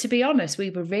 But to be honest, we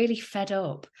were really fed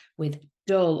up with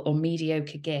dull or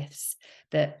mediocre gifts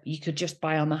that you could just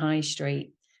buy on the high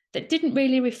street that didn't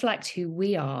really reflect who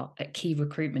we are at Key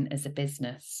Recruitment as a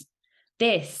business.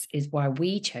 This is why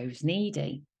we chose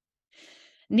Needy.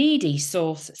 Needy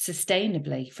source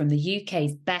sustainably from the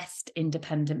UK's best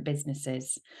independent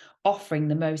businesses, offering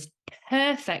the most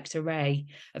perfect array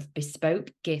of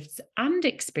bespoke gifts and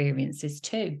experiences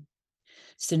too.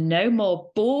 So no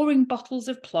more boring bottles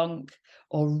of plonk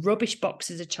or rubbish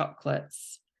boxes of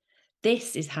chocolates.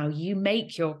 This is how you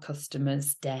make your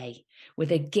customer's day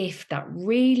with a gift that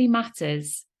really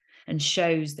matters and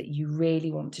shows that you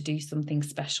really want to do something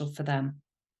special for them.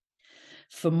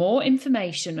 For more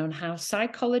information on how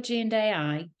psychology and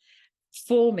AI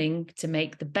forming to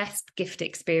make the best gift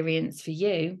experience for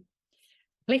you,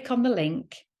 click on the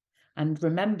link and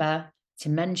remember to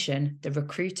mention the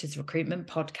Recruiters Recruitment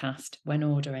podcast when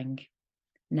ordering.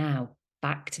 Now,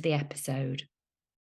 back to the episode.